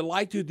like we would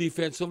like to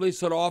defensively,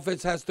 so the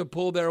offense has to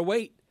pull their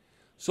weight.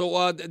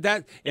 So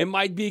that it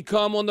might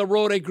become on the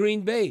road at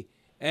Green Bay.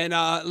 And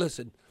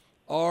listen,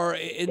 or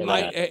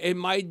it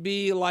might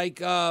be like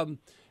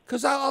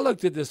because I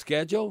looked at the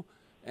schedule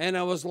and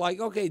I was like,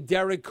 okay,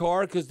 Derek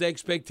Carr, because the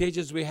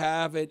expectations we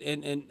have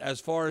and as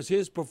far as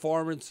his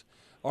performance.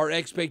 Our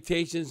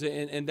expectations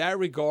in that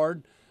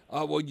regard,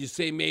 would you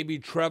say maybe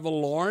Trevor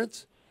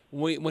Lawrence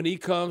when he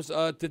comes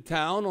to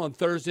town on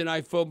Thursday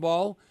Night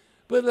Football?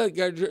 But look,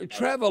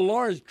 Trevor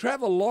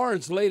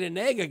Lawrence laid an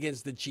egg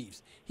against the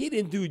Chiefs. He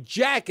didn't do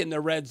jack in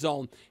the red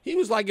zone. He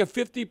was like a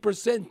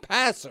 50%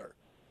 passer.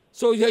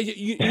 So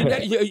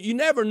you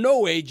never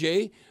know,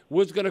 AJ,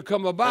 what's going to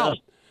come about.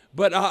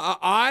 But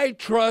I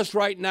trust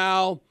right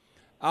now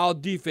our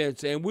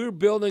defense, and we're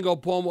building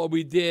upon what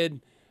we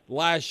did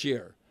last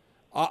year.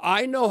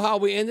 I know how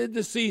we ended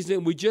the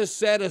season. We just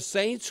set a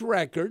Saints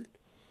record,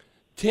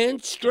 10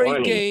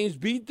 straight games,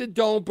 beat the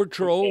Dome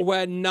Patrol, who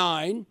had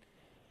 9,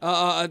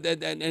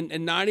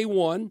 and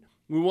 91.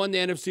 We won the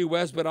NFC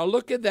West, but I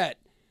look at that,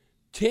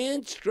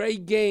 10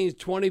 straight games,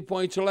 20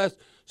 points or less.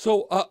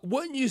 So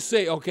wouldn't you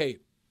say, okay,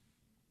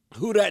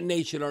 who that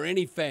nation or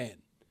any fan,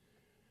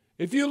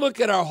 if you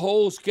look at our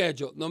whole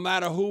schedule, no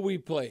matter who we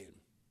play,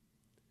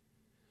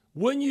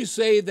 wouldn't you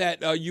say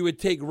that you would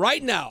take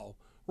right now,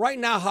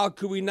 how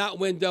could we not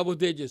win double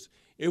digits?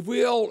 If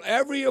we hold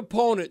every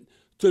opponent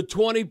to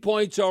 20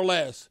 points or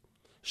less,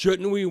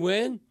 shouldn't we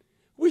win?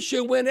 We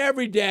should win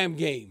every damn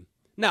game.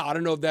 Now, I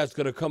don't know if that's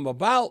going to come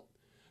about,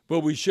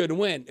 but we should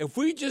win. If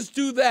we just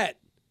do that,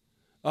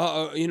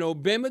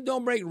 Bama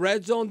don't break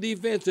red zone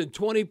defense at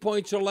 20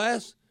 points or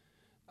less,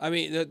 I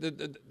mean,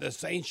 the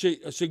Saints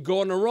should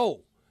go in a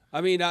row.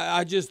 I mean,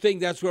 I just think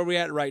that's where we're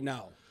at right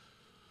now.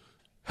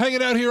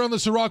 Hanging out here on the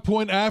Ciroc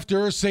Point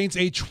after Saints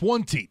a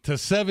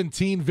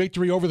 20-17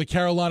 victory over the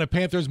Carolina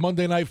Panthers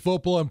Monday Night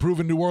Football,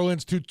 improving New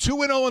Orleans to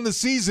 2-0 in the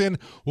season.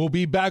 We'll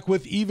be back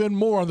with even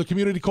more on the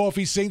Community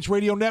Coffee Saints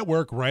Radio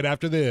Network right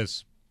after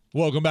this.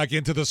 Welcome back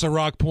into the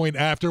Ciroc Point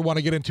after. Want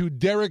to get into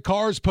Derek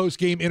Carr's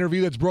post-game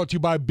interview that's brought to you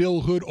by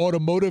Bill Hood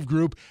Automotive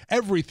Group.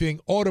 Everything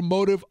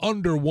automotive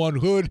under one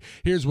hood.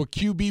 Here's what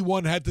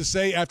QB1 had to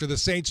say after the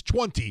Saints'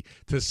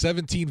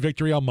 20-17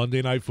 victory on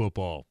Monday Night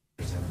Football.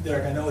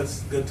 Derek, I know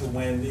it's good to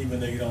win even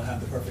though you don't have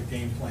the perfect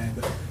game plan,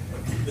 but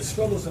the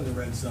struggles in the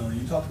red zone,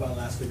 you talked about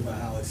last week about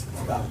how it's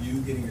about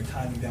you getting your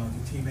timing down with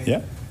your teammates.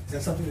 Yeah. Is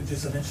that something that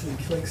just eventually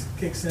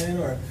kicks in,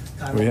 or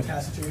kind of a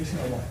pass situation,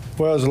 or what?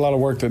 Well, there's a lot of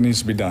work that needs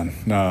to be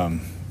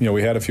done.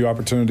 We had a few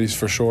opportunities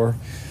for sure.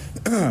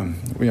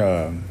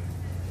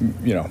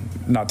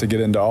 not to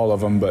get into all of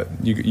them, but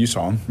you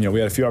saw them. We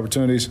had a few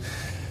opportunities,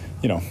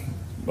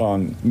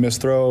 on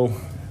missed throw.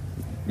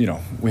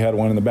 We had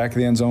one in the back of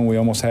the end zone we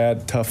almost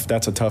had.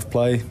 That's a tough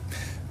play.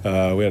 We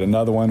had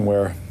another one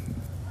where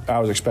I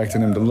was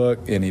expecting him to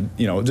look, and he,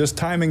 just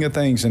timing of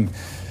things. And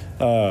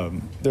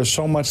there's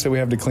so much that we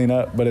have to clean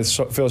up, but it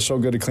feels so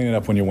good to clean it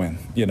up when you win.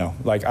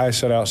 Like I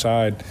said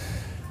outside,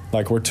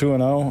 like we're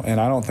 2-0,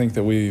 and I don't think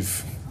that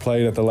we've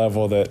played at the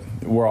level that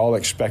we're all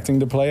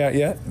expecting to play at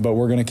yet, but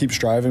we're going to keep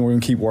striving, we're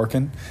going to keep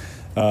working,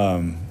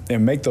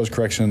 and make those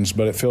corrections,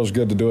 but it feels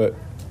good to do it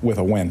with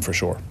a win for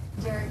sure.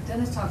 Derek,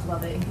 Dennis talked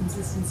about the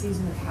inconsistencies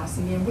in the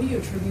passing game. What do you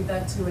attribute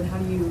that to, and how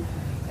do you,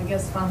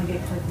 finally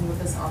get clicking with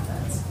this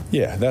offense?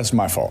 Yeah, that's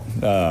my fault.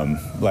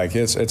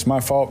 It's my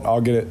fault.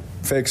 I'll get it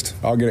fixed.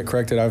 I'll get it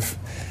corrected.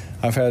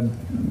 I've had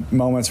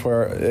moments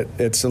where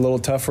it's a little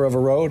tougher of a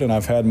road, and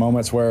I've had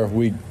moments where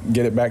we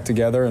get it back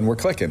together and we're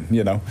clicking.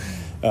 This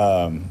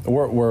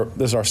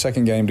is our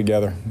second game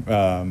together.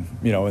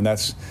 And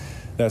that's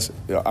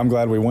I'm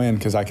glad we win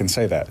because I can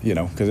say that.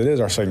 Because it is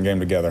our second game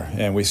together,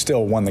 and we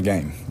still won the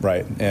game,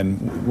 right?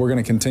 And we're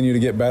going to continue to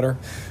get better.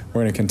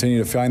 We're going to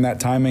continue to find that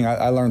timing.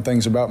 I learned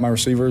things about my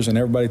receivers and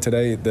everybody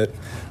today that,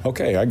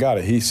 okay, I got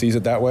it. He sees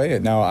it that way,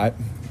 and now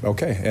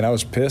and I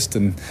was pissed,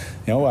 and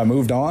I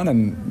moved on,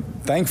 and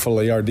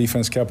thankfully our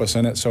defense kept us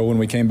in it. So when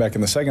we came back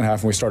in the second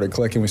half and we started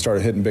clicking, we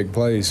started hitting big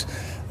plays,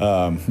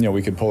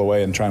 we could pull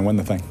away and try and win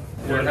the thing.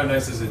 Derek, how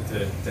nice is it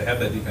to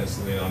have that defense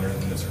to lean on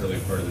in this early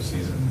part of the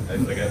season? I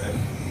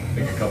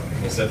think a couple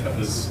people said that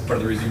was part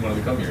of the reason you wanted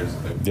to come here.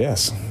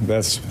 Yes,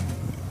 that's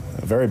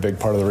a very big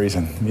part of the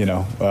reason.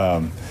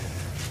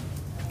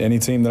 Any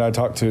team that I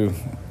talked to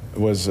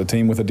was a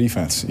team with a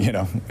defense.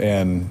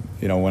 And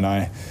when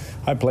I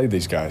played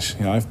these guys,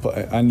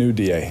 I knew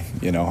DA.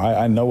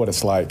 I know what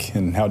it's like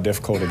and how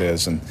difficult it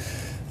is, and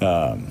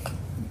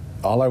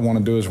all I want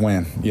to do is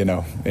win.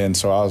 And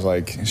so I was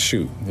like,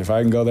 shoot, if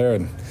I can go there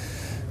and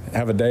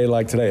have a day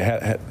like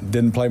today,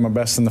 didn't play my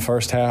best in the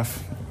first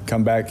half,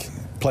 come back,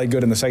 play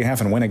good in the second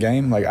half and win a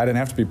game. Like, I didn't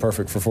have to be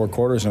perfect for 4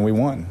 quarters, and we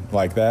won.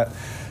 Like that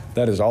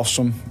is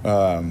awesome.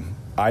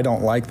 I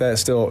don't like that.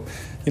 Still,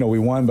 we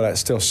won, but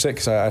it's still sick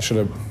because I should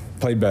have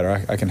played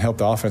better. I can help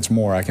the offense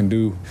more. I can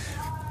do,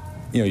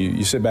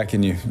 you sit back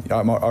and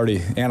I'm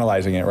already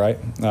analyzing it, right?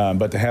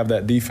 But to have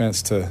that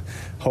defense to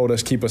hold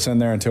us, keep us in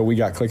there until we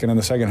got clicking in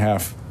the second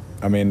half,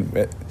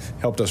 it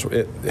helped us.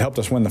 It helped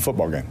us win the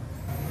football game.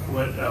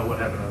 What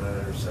happened on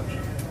that interception?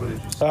 What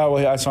did you see?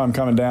 I saw him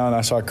coming down.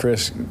 I saw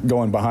Chris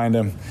going behind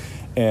him,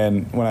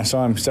 and when I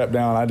saw him step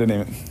down,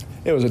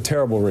 it was a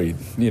terrible read.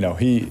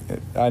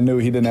 I knew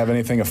he didn't have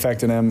anything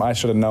affecting him. I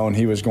should have known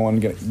he was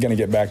going to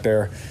get back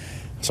there.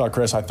 I saw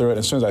Chris. I threw it.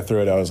 As soon as I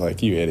threw it, I was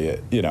like, "You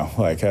idiot!"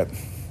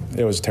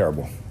 It was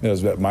terrible. It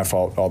was my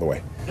fault all the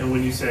way. And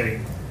when you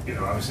say,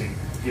 obviously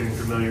getting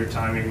familiar,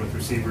 timing with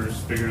receivers,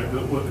 figuring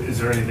out, is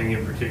there anything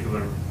in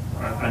particular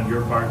on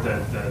your part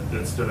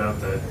that stood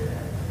out that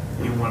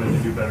you wanted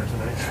to do better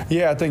tonight?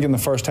 Yeah, I think in the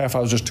first half I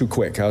was just too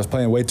quick. I was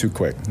playing way too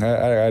quick. I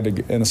had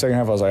to, in the second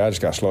half I was like, I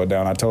just got to slow it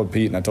down. I told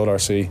Pete and I told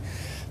RC,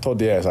 told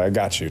Diaz, I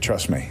got you,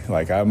 trust me.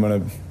 I'm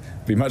going to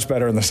be much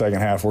better in the second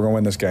half. We're going to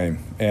win this game.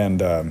 And,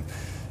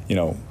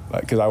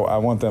 because I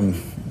want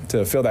them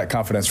to feel that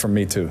confidence from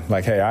me too.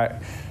 Like, hey,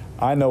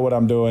 I know what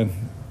I'm doing.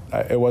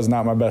 It was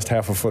not my best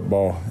half of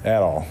football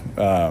at all.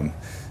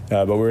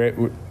 But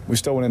we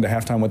still went into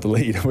halftime with the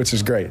lead, which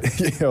is great.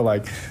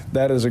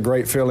 That is a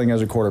great feeling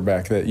as a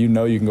quarterback that you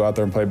can go out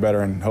there and play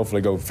better and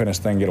hopefully go finish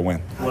the thing and get a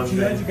win. How did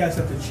you guys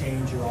have to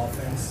change your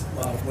offense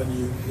when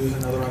you lose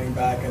another running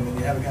back and then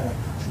you have to kind of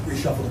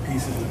reshuffle the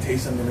pieces with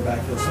Taysom in the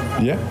backfield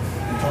sometimes? Yeah.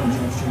 And Tony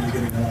Jones Jr.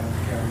 getting a lot of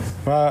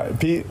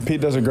carries.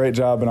 Pete does a great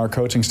job, and our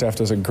coaching staff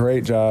does a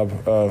great job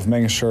of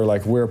making sure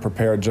we're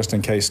prepared just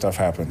in case stuff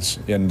happens.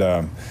 And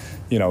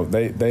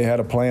they had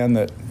a plan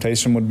that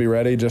Taysom would be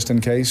ready just in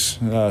case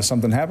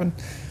something happened.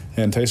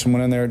 And Taysom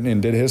went in there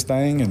and did his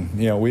thing.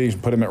 And, we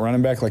put him at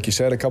running back, like you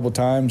said, a couple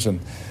times. And,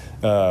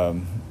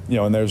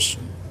 and it's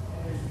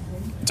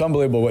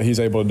unbelievable what he's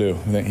able to do.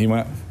 He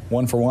went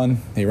 1 for 1.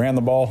 He ran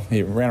the ball.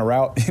 He ran a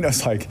route.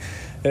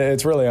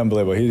 It's really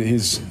unbelievable.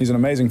 He's an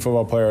amazing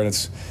football player, and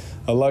it's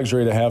a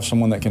luxury to have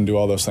someone that can do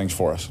all those things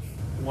for us.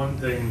 One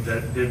thing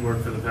that did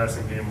work for the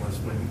passing game was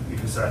when you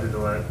decided to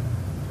let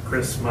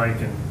Chris,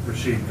 Mike, and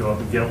Rashid go up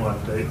and get one.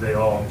 They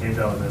all came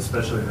down with it,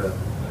 especially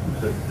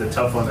the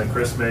tough one that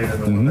Chris made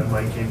and the one that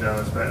Mike came down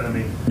his back.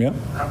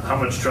 How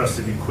much trust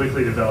have you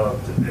quickly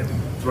developed in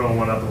throwing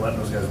one up and letting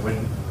those guys win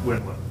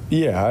one?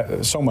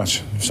 Yeah, so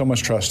much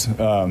trust.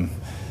 In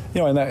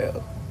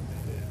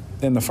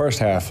the first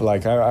half,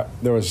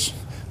 there was,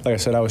 like I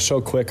said, I was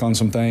so quick on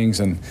some things,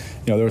 and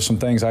there were some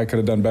things I could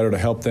have done better to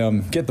help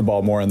them get the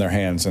ball more in their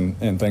hands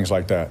and things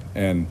like that.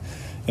 And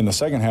in the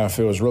second half,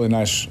 it was really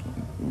nice.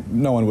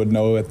 No one would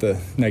know at the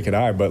naked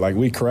eye, but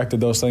we corrected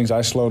those things.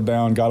 I slowed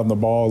down, got them the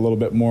ball a little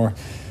bit more,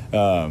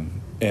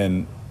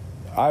 and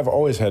I've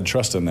always had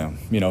trust in them.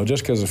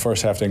 Just because the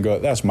first half didn't go,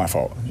 that's my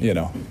fault.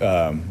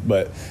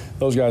 But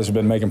those guys have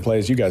been making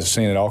plays. You guys have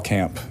seen it all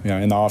camp,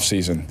 in the off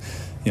season,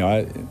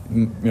 I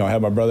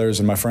have my brothers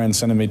and my friends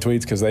sending me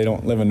tweets because they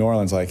don't live in New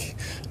Orleans, like,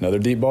 another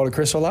deep ball to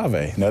Chris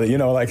Olave.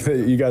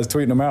 You guys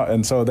tweeting them out.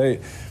 And so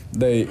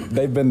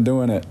they've been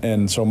doing it.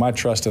 And so my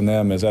trust in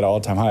them is at an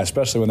all-time high,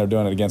 especially when they're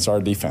doing it against our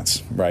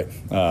defense, right?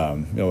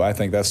 I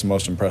think that's the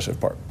most impressive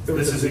part.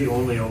 This is the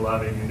only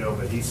Olave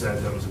but he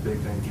said that was a big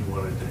thing he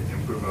wanted to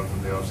improve on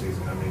from the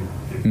offseason. I mean,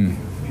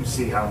 you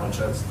see how much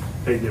that's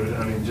paid dividends.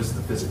 I mean, just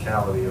the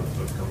physicality of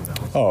coming down.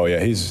 Oh, yeah,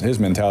 his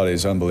mentality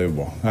is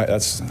unbelievable. I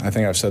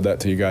think I've said that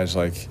to you guys,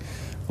 like,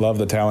 love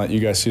the talent. You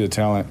guys see the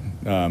talent.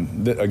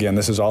 Again,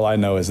 this is all I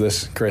know is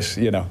this, Chris,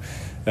 and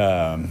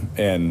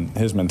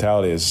his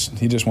mentality is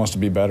he just wants to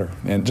be better,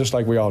 and just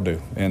like we all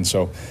do. And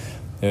so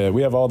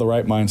we have all the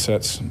right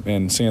mindsets,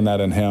 and seeing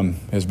that in him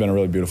has been a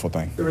really beautiful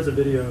thing. There was a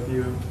video of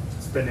you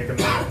spending a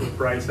minute with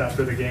Bryce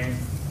after the game.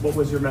 What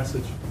was your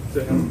message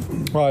to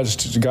him? Well,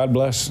 just God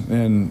bless,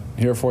 and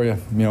here for you,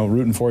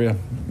 rooting for you.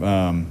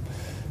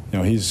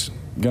 He's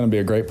going to be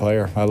a great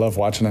player. I love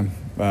watching him.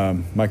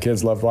 My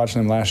kids loved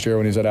watching him last year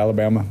when he was at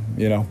Alabama,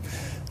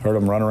 Heard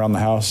him run around the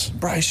house.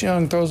 Bryce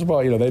Young throws the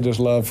ball. They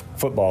just love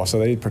football, so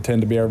they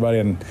pretend to be everybody.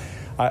 And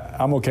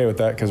I'm okay with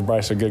that because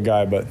Bryce is a good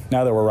guy. But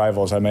now that we're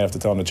rivals, I may have to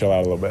tell him to chill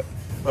out a little bit.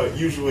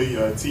 Usually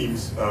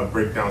teams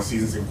break down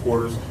seasons in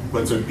quarters,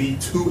 but to be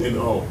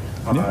 2-0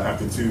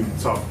 after 2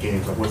 tough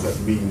games, what does that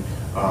mean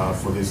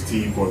for this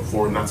team going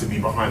forward? Not to be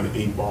behind the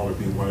 8 ball or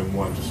be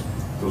 1-1, just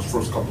those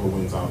first couple of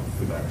wins out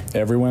the back.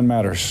 Every win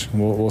matters.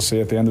 We'll see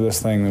at the end of this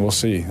thing. We'll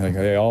see.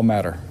 They all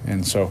matter.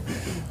 And so,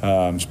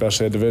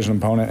 especially a division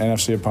opponent,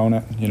 NFC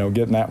opponent,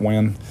 getting that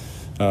win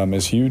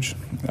is huge,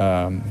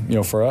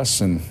 for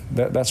us. And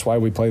that's why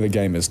we play the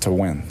game, is to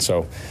win.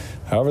 So,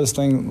 however this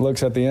thing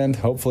looks at the end,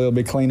 hopefully it'll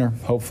be cleaner.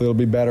 Hopefully it'll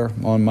be better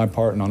on my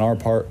part and on our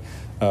part.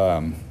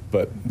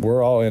 But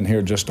we're all in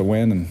here just to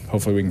win, and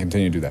hopefully we can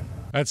continue to do that.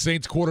 That's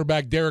Saints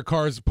quarterback Derek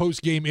Carr's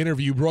post-game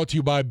interview, brought to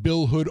you by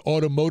Bill Hood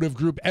Automotive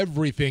Group.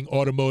 Everything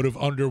automotive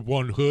under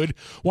one hood.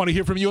 Want to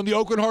hear from you on the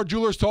Oakland Heart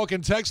Jewelers Talk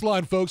and Text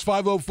line, folks.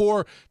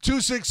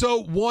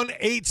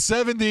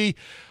 504-260-1870.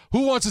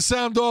 Who wants to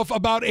sound off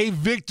about a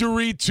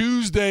victory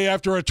Tuesday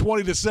after a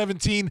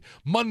 20-17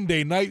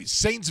 Monday night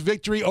Saints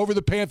victory over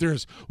the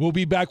Panthers? We'll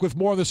be back with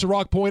more on the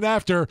Ciroc Point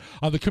after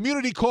on the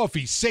Community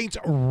Coffee Saints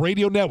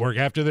Radio Network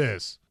after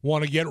this.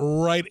 Want to get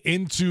right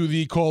into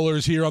the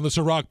callers here on the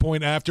Ciroc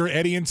Point after.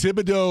 Eddie and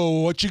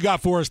Thibodeau, what you got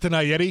for us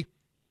tonight, Eddie?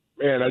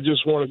 Man, I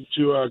just wanted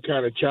to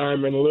kind of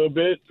chime in a little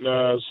bit.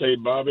 Say,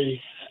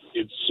 Bobby,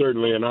 it's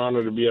certainly an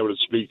honor to be able to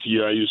speak to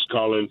you. I used to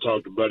call in and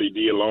talk to Buddy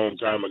D a long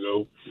time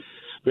ago.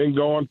 Been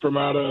going from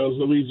out of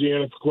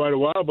Louisiana for quite a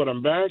while, but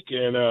I'm back,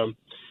 and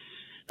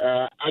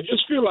I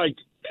just feel like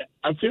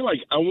I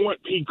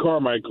want Pete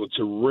Carmichael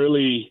to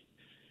really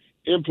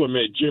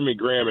implement Jimmy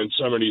Graham in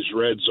some of these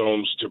red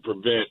zones to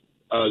prevent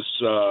us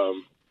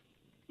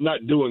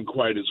not doing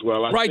quite as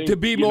well. I think, to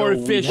be more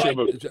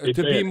efficient.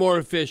 To be more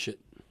efficient.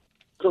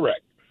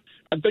 Correct.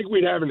 I think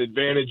we'd have an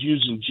advantage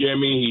using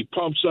Jimmy. He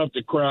pumps up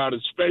the crowd,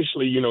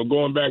 especially,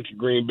 going back to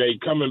Green Bay,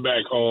 coming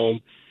back home.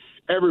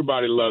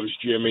 Everybody loves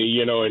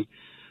Jimmy, and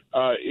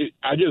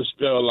I just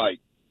feel like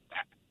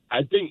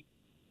I think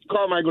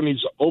Carmichael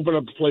needs to open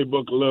up the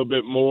playbook a little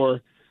bit more,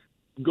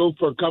 go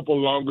for a couple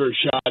longer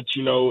shots,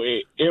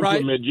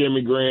 implement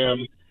Jimmy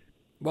Graham.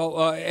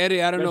 Well,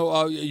 Eddie, I don't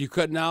know. You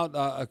cutting out.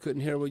 I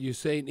couldn't hear what you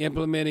saying.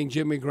 Implementing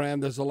Jimmy Graham,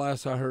 that's the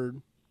last I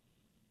heard.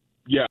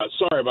 Yeah,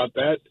 sorry about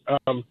that.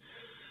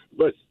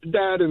 But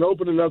that and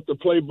opening up the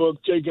playbook,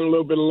 taking a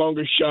little bit of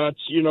longer shots,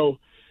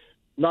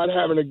 not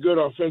having a good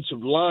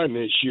offensive line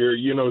this year,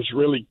 is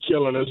really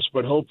killing us.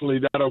 But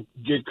hopefully that'll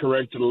get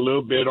corrected a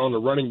little bit on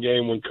the running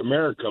game when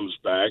Kamara comes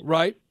back.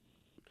 Right.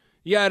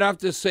 Yeah, I'd have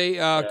to say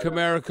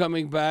Kamara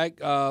coming back,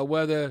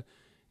 whether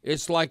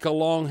it's like a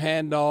long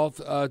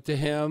handoff to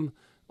him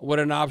with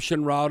an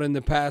option route in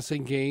the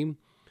passing game.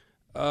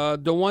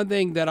 The one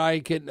thing that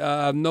I could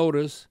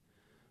notice,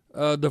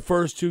 the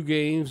first 2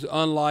 games,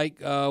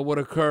 unlike what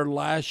occurred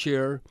last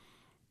year,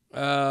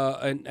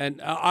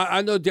 and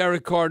I know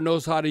Derek Carr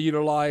knows how to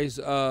utilize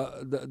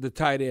the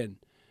tight end.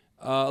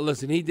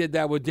 Listen, he did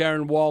that with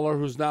Darren Waller,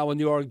 who's now a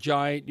New York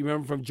Giant. You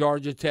remember from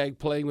Georgia Tech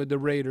playing with the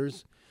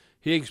Raiders.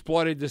 He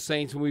exploited the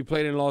Saints when we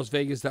played in Las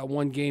Vegas that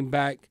one game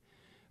back.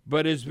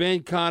 But it's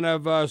been kind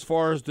of as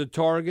far as the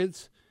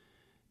targets,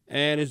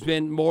 and it's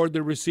been more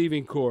the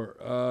receiving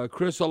core.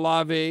 Chris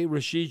Olave,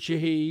 Rashid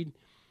Shaheed,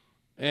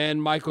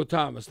 and Michael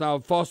Thomas. Now,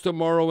 Foster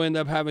Moreau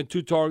ended up having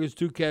 2 targets,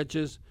 2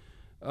 catches,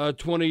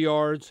 20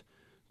 yards.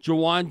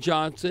 Juwan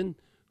Johnson,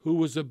 who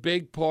was a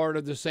big part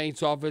of the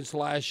Saints offense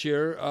last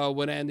year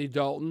with Andy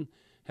Dalton,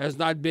 has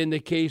not been the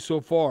case so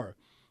far.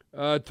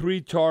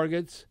 3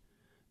 targets,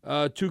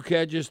 2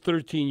 catches,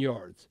 13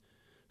 yards.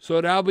 So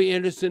that'll be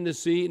interesting to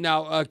see.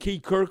 Now,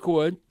 Keith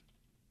Kirkwood,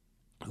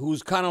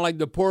 who's kind of like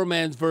the poor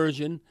man's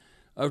version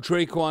of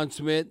Traquan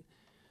Smith,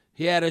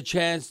 he had a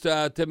chance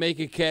to make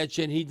a catch,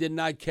 and he did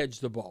not catch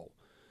the ball.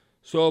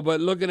 So,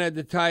 but looking at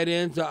the tight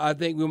ends, I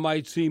think we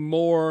might see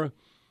more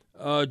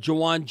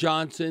Juwan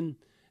Johnson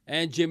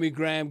and Jimmy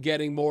Graham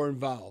getting more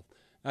involved.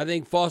 I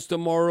think Foster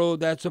Moreau,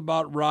 that's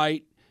about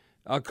right.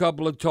 a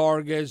couple of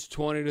targets,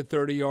 20 to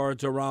 30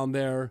 yards around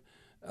there.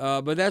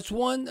 But that's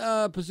one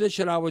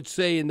position I would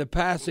say in the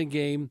passing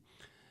game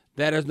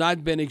that has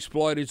not been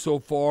exploited so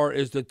far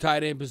is the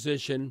tight end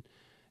position.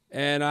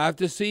 And I have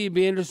to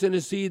be interested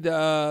to see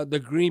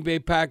the Green Bay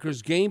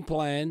Packers game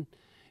plan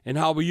and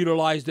how we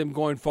utilize them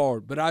going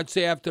forward. But I'd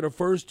say after the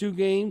first 2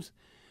 games,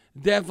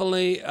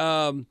 definitely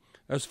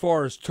as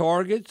far as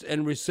targets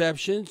and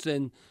receptions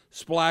and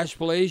splash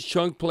plays,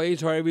 chunk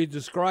plays, however you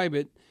describe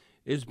it,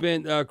 it's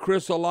been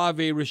Chris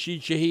Olave,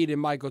 Rashid Shaheed,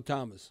 and Michael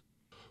Thomas.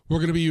 We're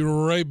going to be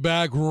right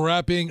back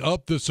wrapping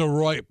up the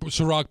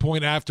Ciroc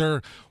Point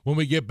after when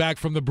we get back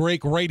from the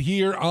break right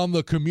here on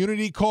the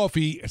Community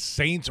Coffee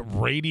Saints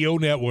Radio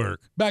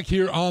Network. Back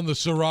here on the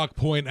Ciroc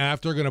Point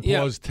after, going to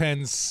pause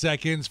 10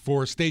 seconds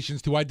for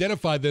stations to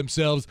identify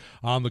themselves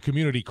on the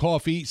Community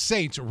Coffee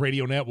Saints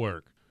Radio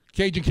Network.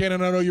 Cajun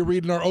Cannon, I know you're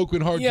reading our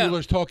Oakland Heart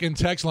Jewelers Talking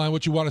text line.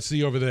 What you want to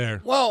see over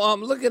there? Well,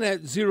 I'm looking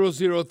at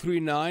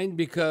 0039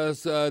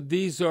 because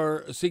these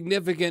are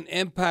significant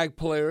impact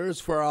players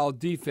for our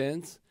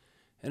defense.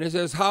 And it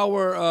says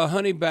Howard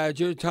Honey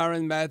Badger,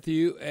 Tyrann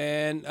Mathieu,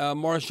 and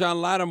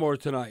Marshawn Lattimore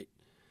tonight.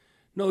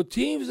 No,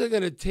 teams are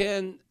going to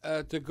tend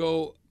to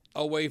go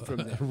away from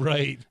them.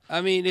 Right.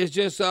 I mean, it's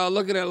just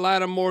looking at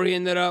Lattimore, he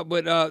ended up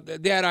with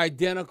they had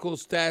identical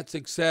stats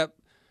except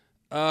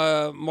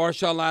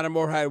Marshawn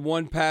Lattimore had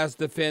 1 pass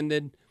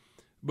defended.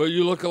 But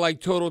you look at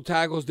like total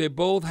tackles, they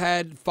both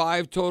had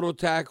 5 total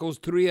tackles,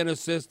 3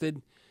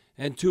 unassisted,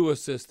 and 2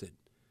 assisted.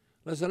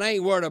 Listen, I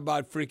ain't worried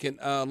about freaking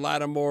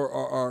Lattimore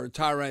or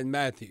Tyrann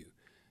Mathieu.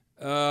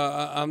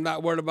 I'm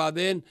not worried about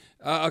them.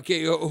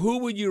 Okay, who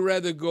would you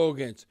rather go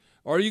against?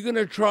 Are you going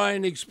to try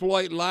and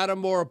exploit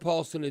Lattimore or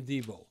Paulson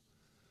Adebo?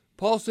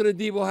 Paulson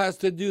Adebo has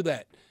to do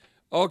that.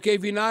 Okay,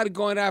 if you're not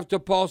going after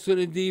Paulson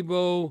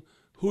Adebo,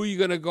 who are you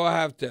going to go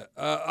after?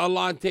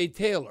 Alontae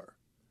Taylor.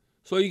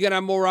 So you're going to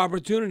have more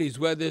opportunities,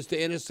 whether it's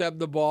to intercept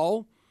the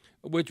ball,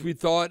 which we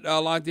thought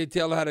Alontae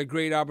Taylor had a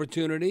great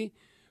opportunity.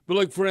 But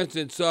look, for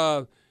instance,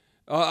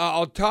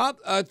 our top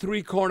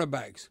 3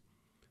 cornerbacks,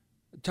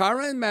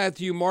 Tyrann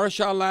Mathieu,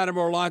 Marshawn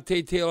Lattimore,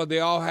 Alontae Taylor, they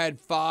all had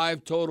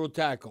 5 total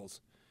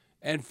tackles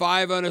and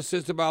 5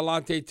 unassisted by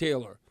Alontae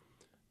Taylor.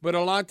 But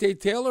Alontae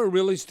Taylor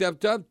really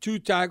stepped up, 2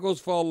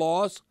 tackles for a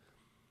loss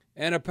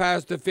and a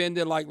pass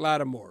defended like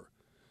Lattimore.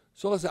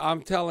 So listen,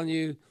 I'm telling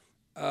you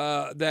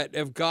that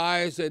if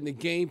guys in the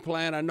game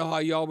plan, I know how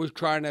you always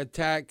trying to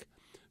attack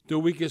the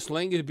weakest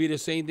link, it'd be the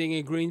same thing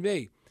in Green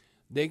Bay.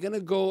 They're going to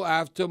go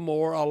after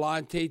more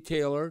Alontae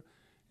Taylor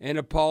and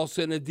a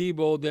Paulson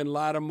Adebo than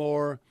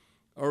Lattimore,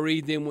 or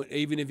even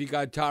if you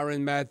got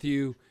Tyrann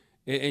Mathieu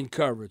in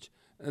coverage.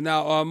 And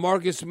now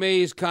Marcus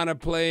May is kind of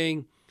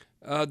playing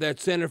that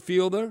center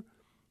fielder,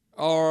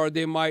 or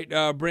they might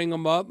bring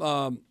him up.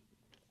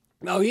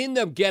 Now, he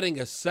ended up getting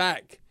a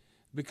sack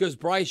because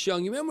Bryce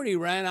Young, you remember when he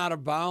ran out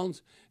of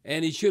bounds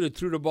and he should have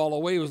threw the ball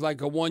away? It was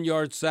like a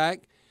 1-yard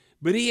sack.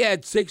 But he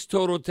had 6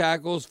 total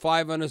tackles,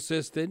 5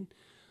 unassisted.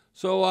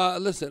 So,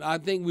 listen, I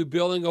think we're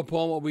building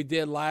upon what we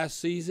did last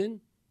season.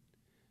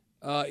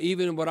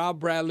 Even without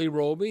Bradley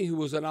Roby, who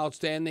was an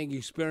outstanding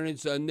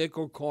experienced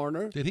nickel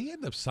corner. Did he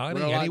end up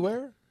signing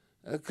anywhere?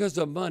 Because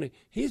of money.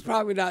 He's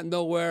probably not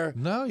nowhere.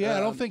 No, I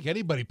don't think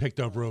anybody picked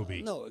up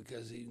Roby. No,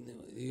 because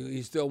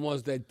he still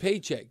wants that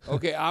paycheck.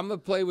 Okay, I'm going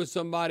to play with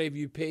somebody if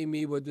you pay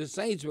me what the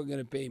Saints were going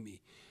to pay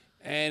me.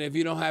 And if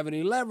you don't have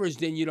any leverage,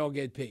 then you don't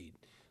get paid.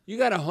 You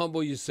got to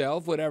humble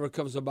yourself, whatever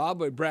comes about,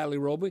 with Bradley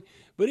Roby.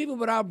 But even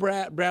without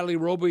Bradley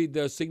Roby,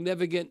 the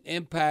significant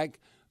impact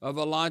of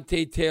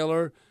Alontae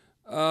Taylor,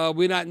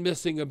 we're not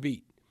missing a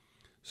beat.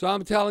 So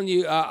I'm telling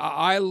you,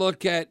 I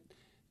look at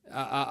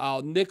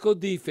our nickel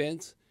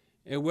defense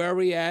and where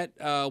we at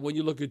when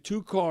you look at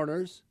 2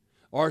 corners,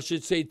 or I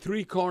should say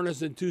 3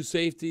 corners and 2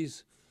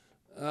 safeties.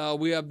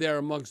 We up there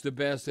amongst the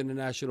best in the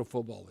National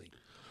Football League.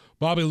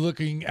 Bobby,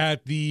 looking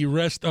at the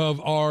rest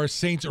of our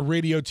Saints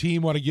Radio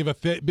team, want to give a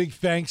big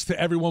thanks to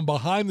everyone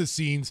behind the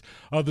scenes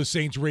of the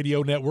Saints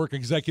Radio Network,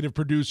 executive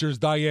producers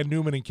Diane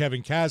Newman and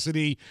Kevin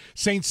Cassidy,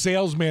 Saints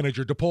sales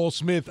manager DePaul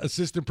Smith,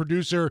 assistant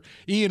producer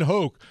Ian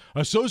Hoke,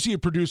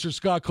 associate producer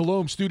Scott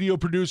Colomb, studio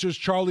producers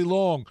Charlie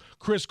Long,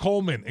 Chris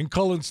Coleman, and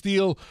Cullen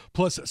Steele,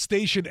 plus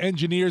station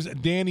engineers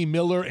Danny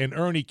Miller and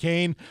Ernie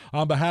Kane.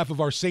 On behalf of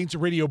our Saints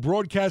Radio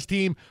broadcast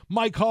team,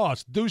 Mike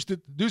Haas, Deuce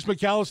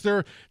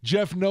McAllister,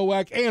 Jeff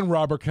Nowak, and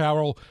Robert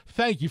Carroll,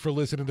 thank you for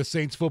listening to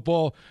Saints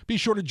football. Be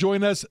sure to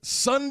join us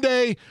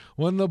Sunday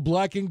when the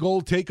Black and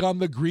Gold take on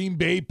the Green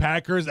Bay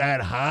Packers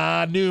at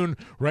high noon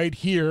right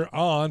here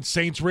on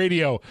Saints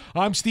Radio.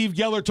 I'm Steve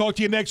Geller. Talk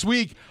to you next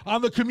week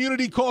on the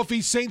Community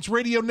Coffee Saints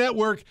Radio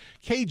Network.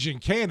 Cajun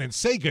Cannon,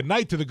 say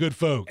goodnight to the good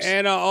folks.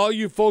 And all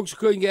you folks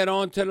couldn't get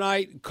on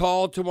tonight,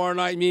 call tomorrow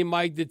night. Me and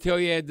Mike to tell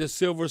you had the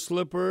silver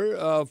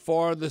slipper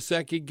for the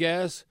second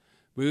guest.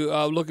 We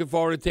are looking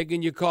forward to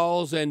taking your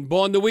calls. And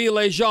bon nuit,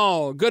 les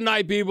gens. Good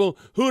night, people.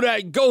 Who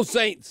dat? Go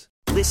Saints.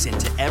 Listen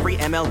to every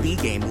MLB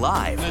game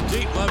live. In the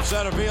deep left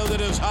center field,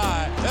 it is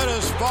high, it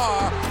is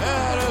far,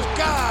 it is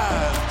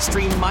God.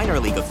 Stream minor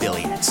league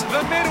affiliates.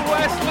 The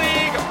Midwest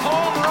League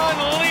home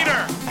run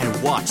leader. And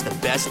Watch the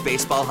best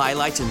baseball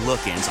highlights and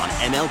look-ins on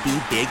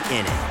MLB Big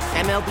Inning.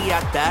 MLB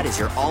At Bat is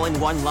your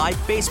all-in-one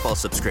live baseball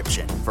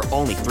subscription for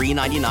only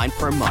 $3.99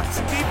 per month.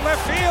 Deep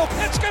left field.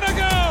 It's going to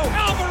go.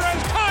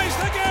 Alvarez ties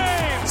the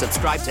game.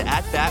 Subscribe to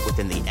At Bat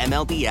within the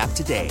MLB app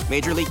today.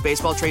 Major League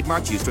Baseball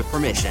trademarks used with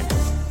permission.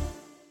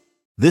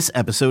 This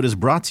episode is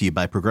brought to you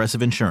by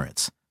Progressive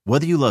Insurance.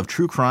 Whether you love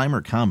true crime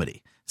or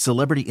comedy,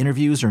 celebrity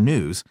interviews or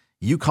news,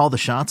 you call the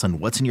shots on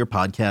what's in your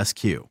podcast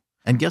queue.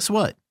 And guess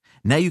what?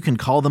 Now you can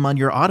call them on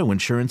your auto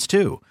insurance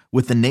too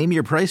with the Name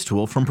Your Price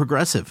tool from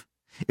Progressive.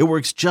 It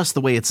works just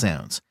the way it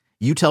sounds.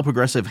 You tell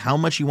Progressive how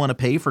much you want to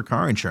pay for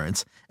car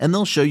insurance, and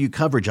they'll show you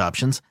coverage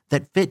options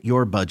that fit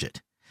your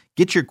budget.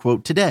 Get your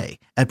quote today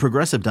at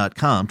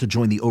Progressive.com to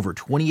join the over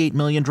 28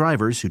 million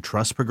drivers who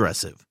trust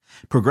Progressive.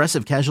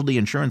 Progressive Casualty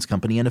Insurance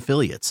Company and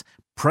Affiliates.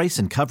 Price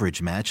and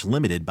coverage match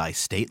limited by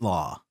state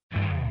law.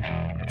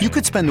 You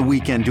could spend the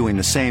weekend doing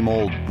the same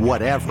old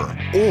whatever,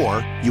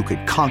 or you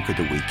could conquer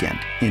the weekend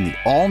in the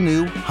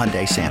all-new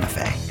Hyundai Santa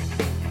Fe.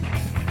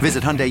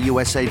 Visit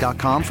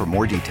HyundaiUSA.com for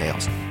more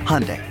details.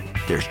 Hyundai,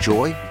 there's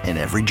joy in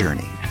every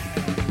journey.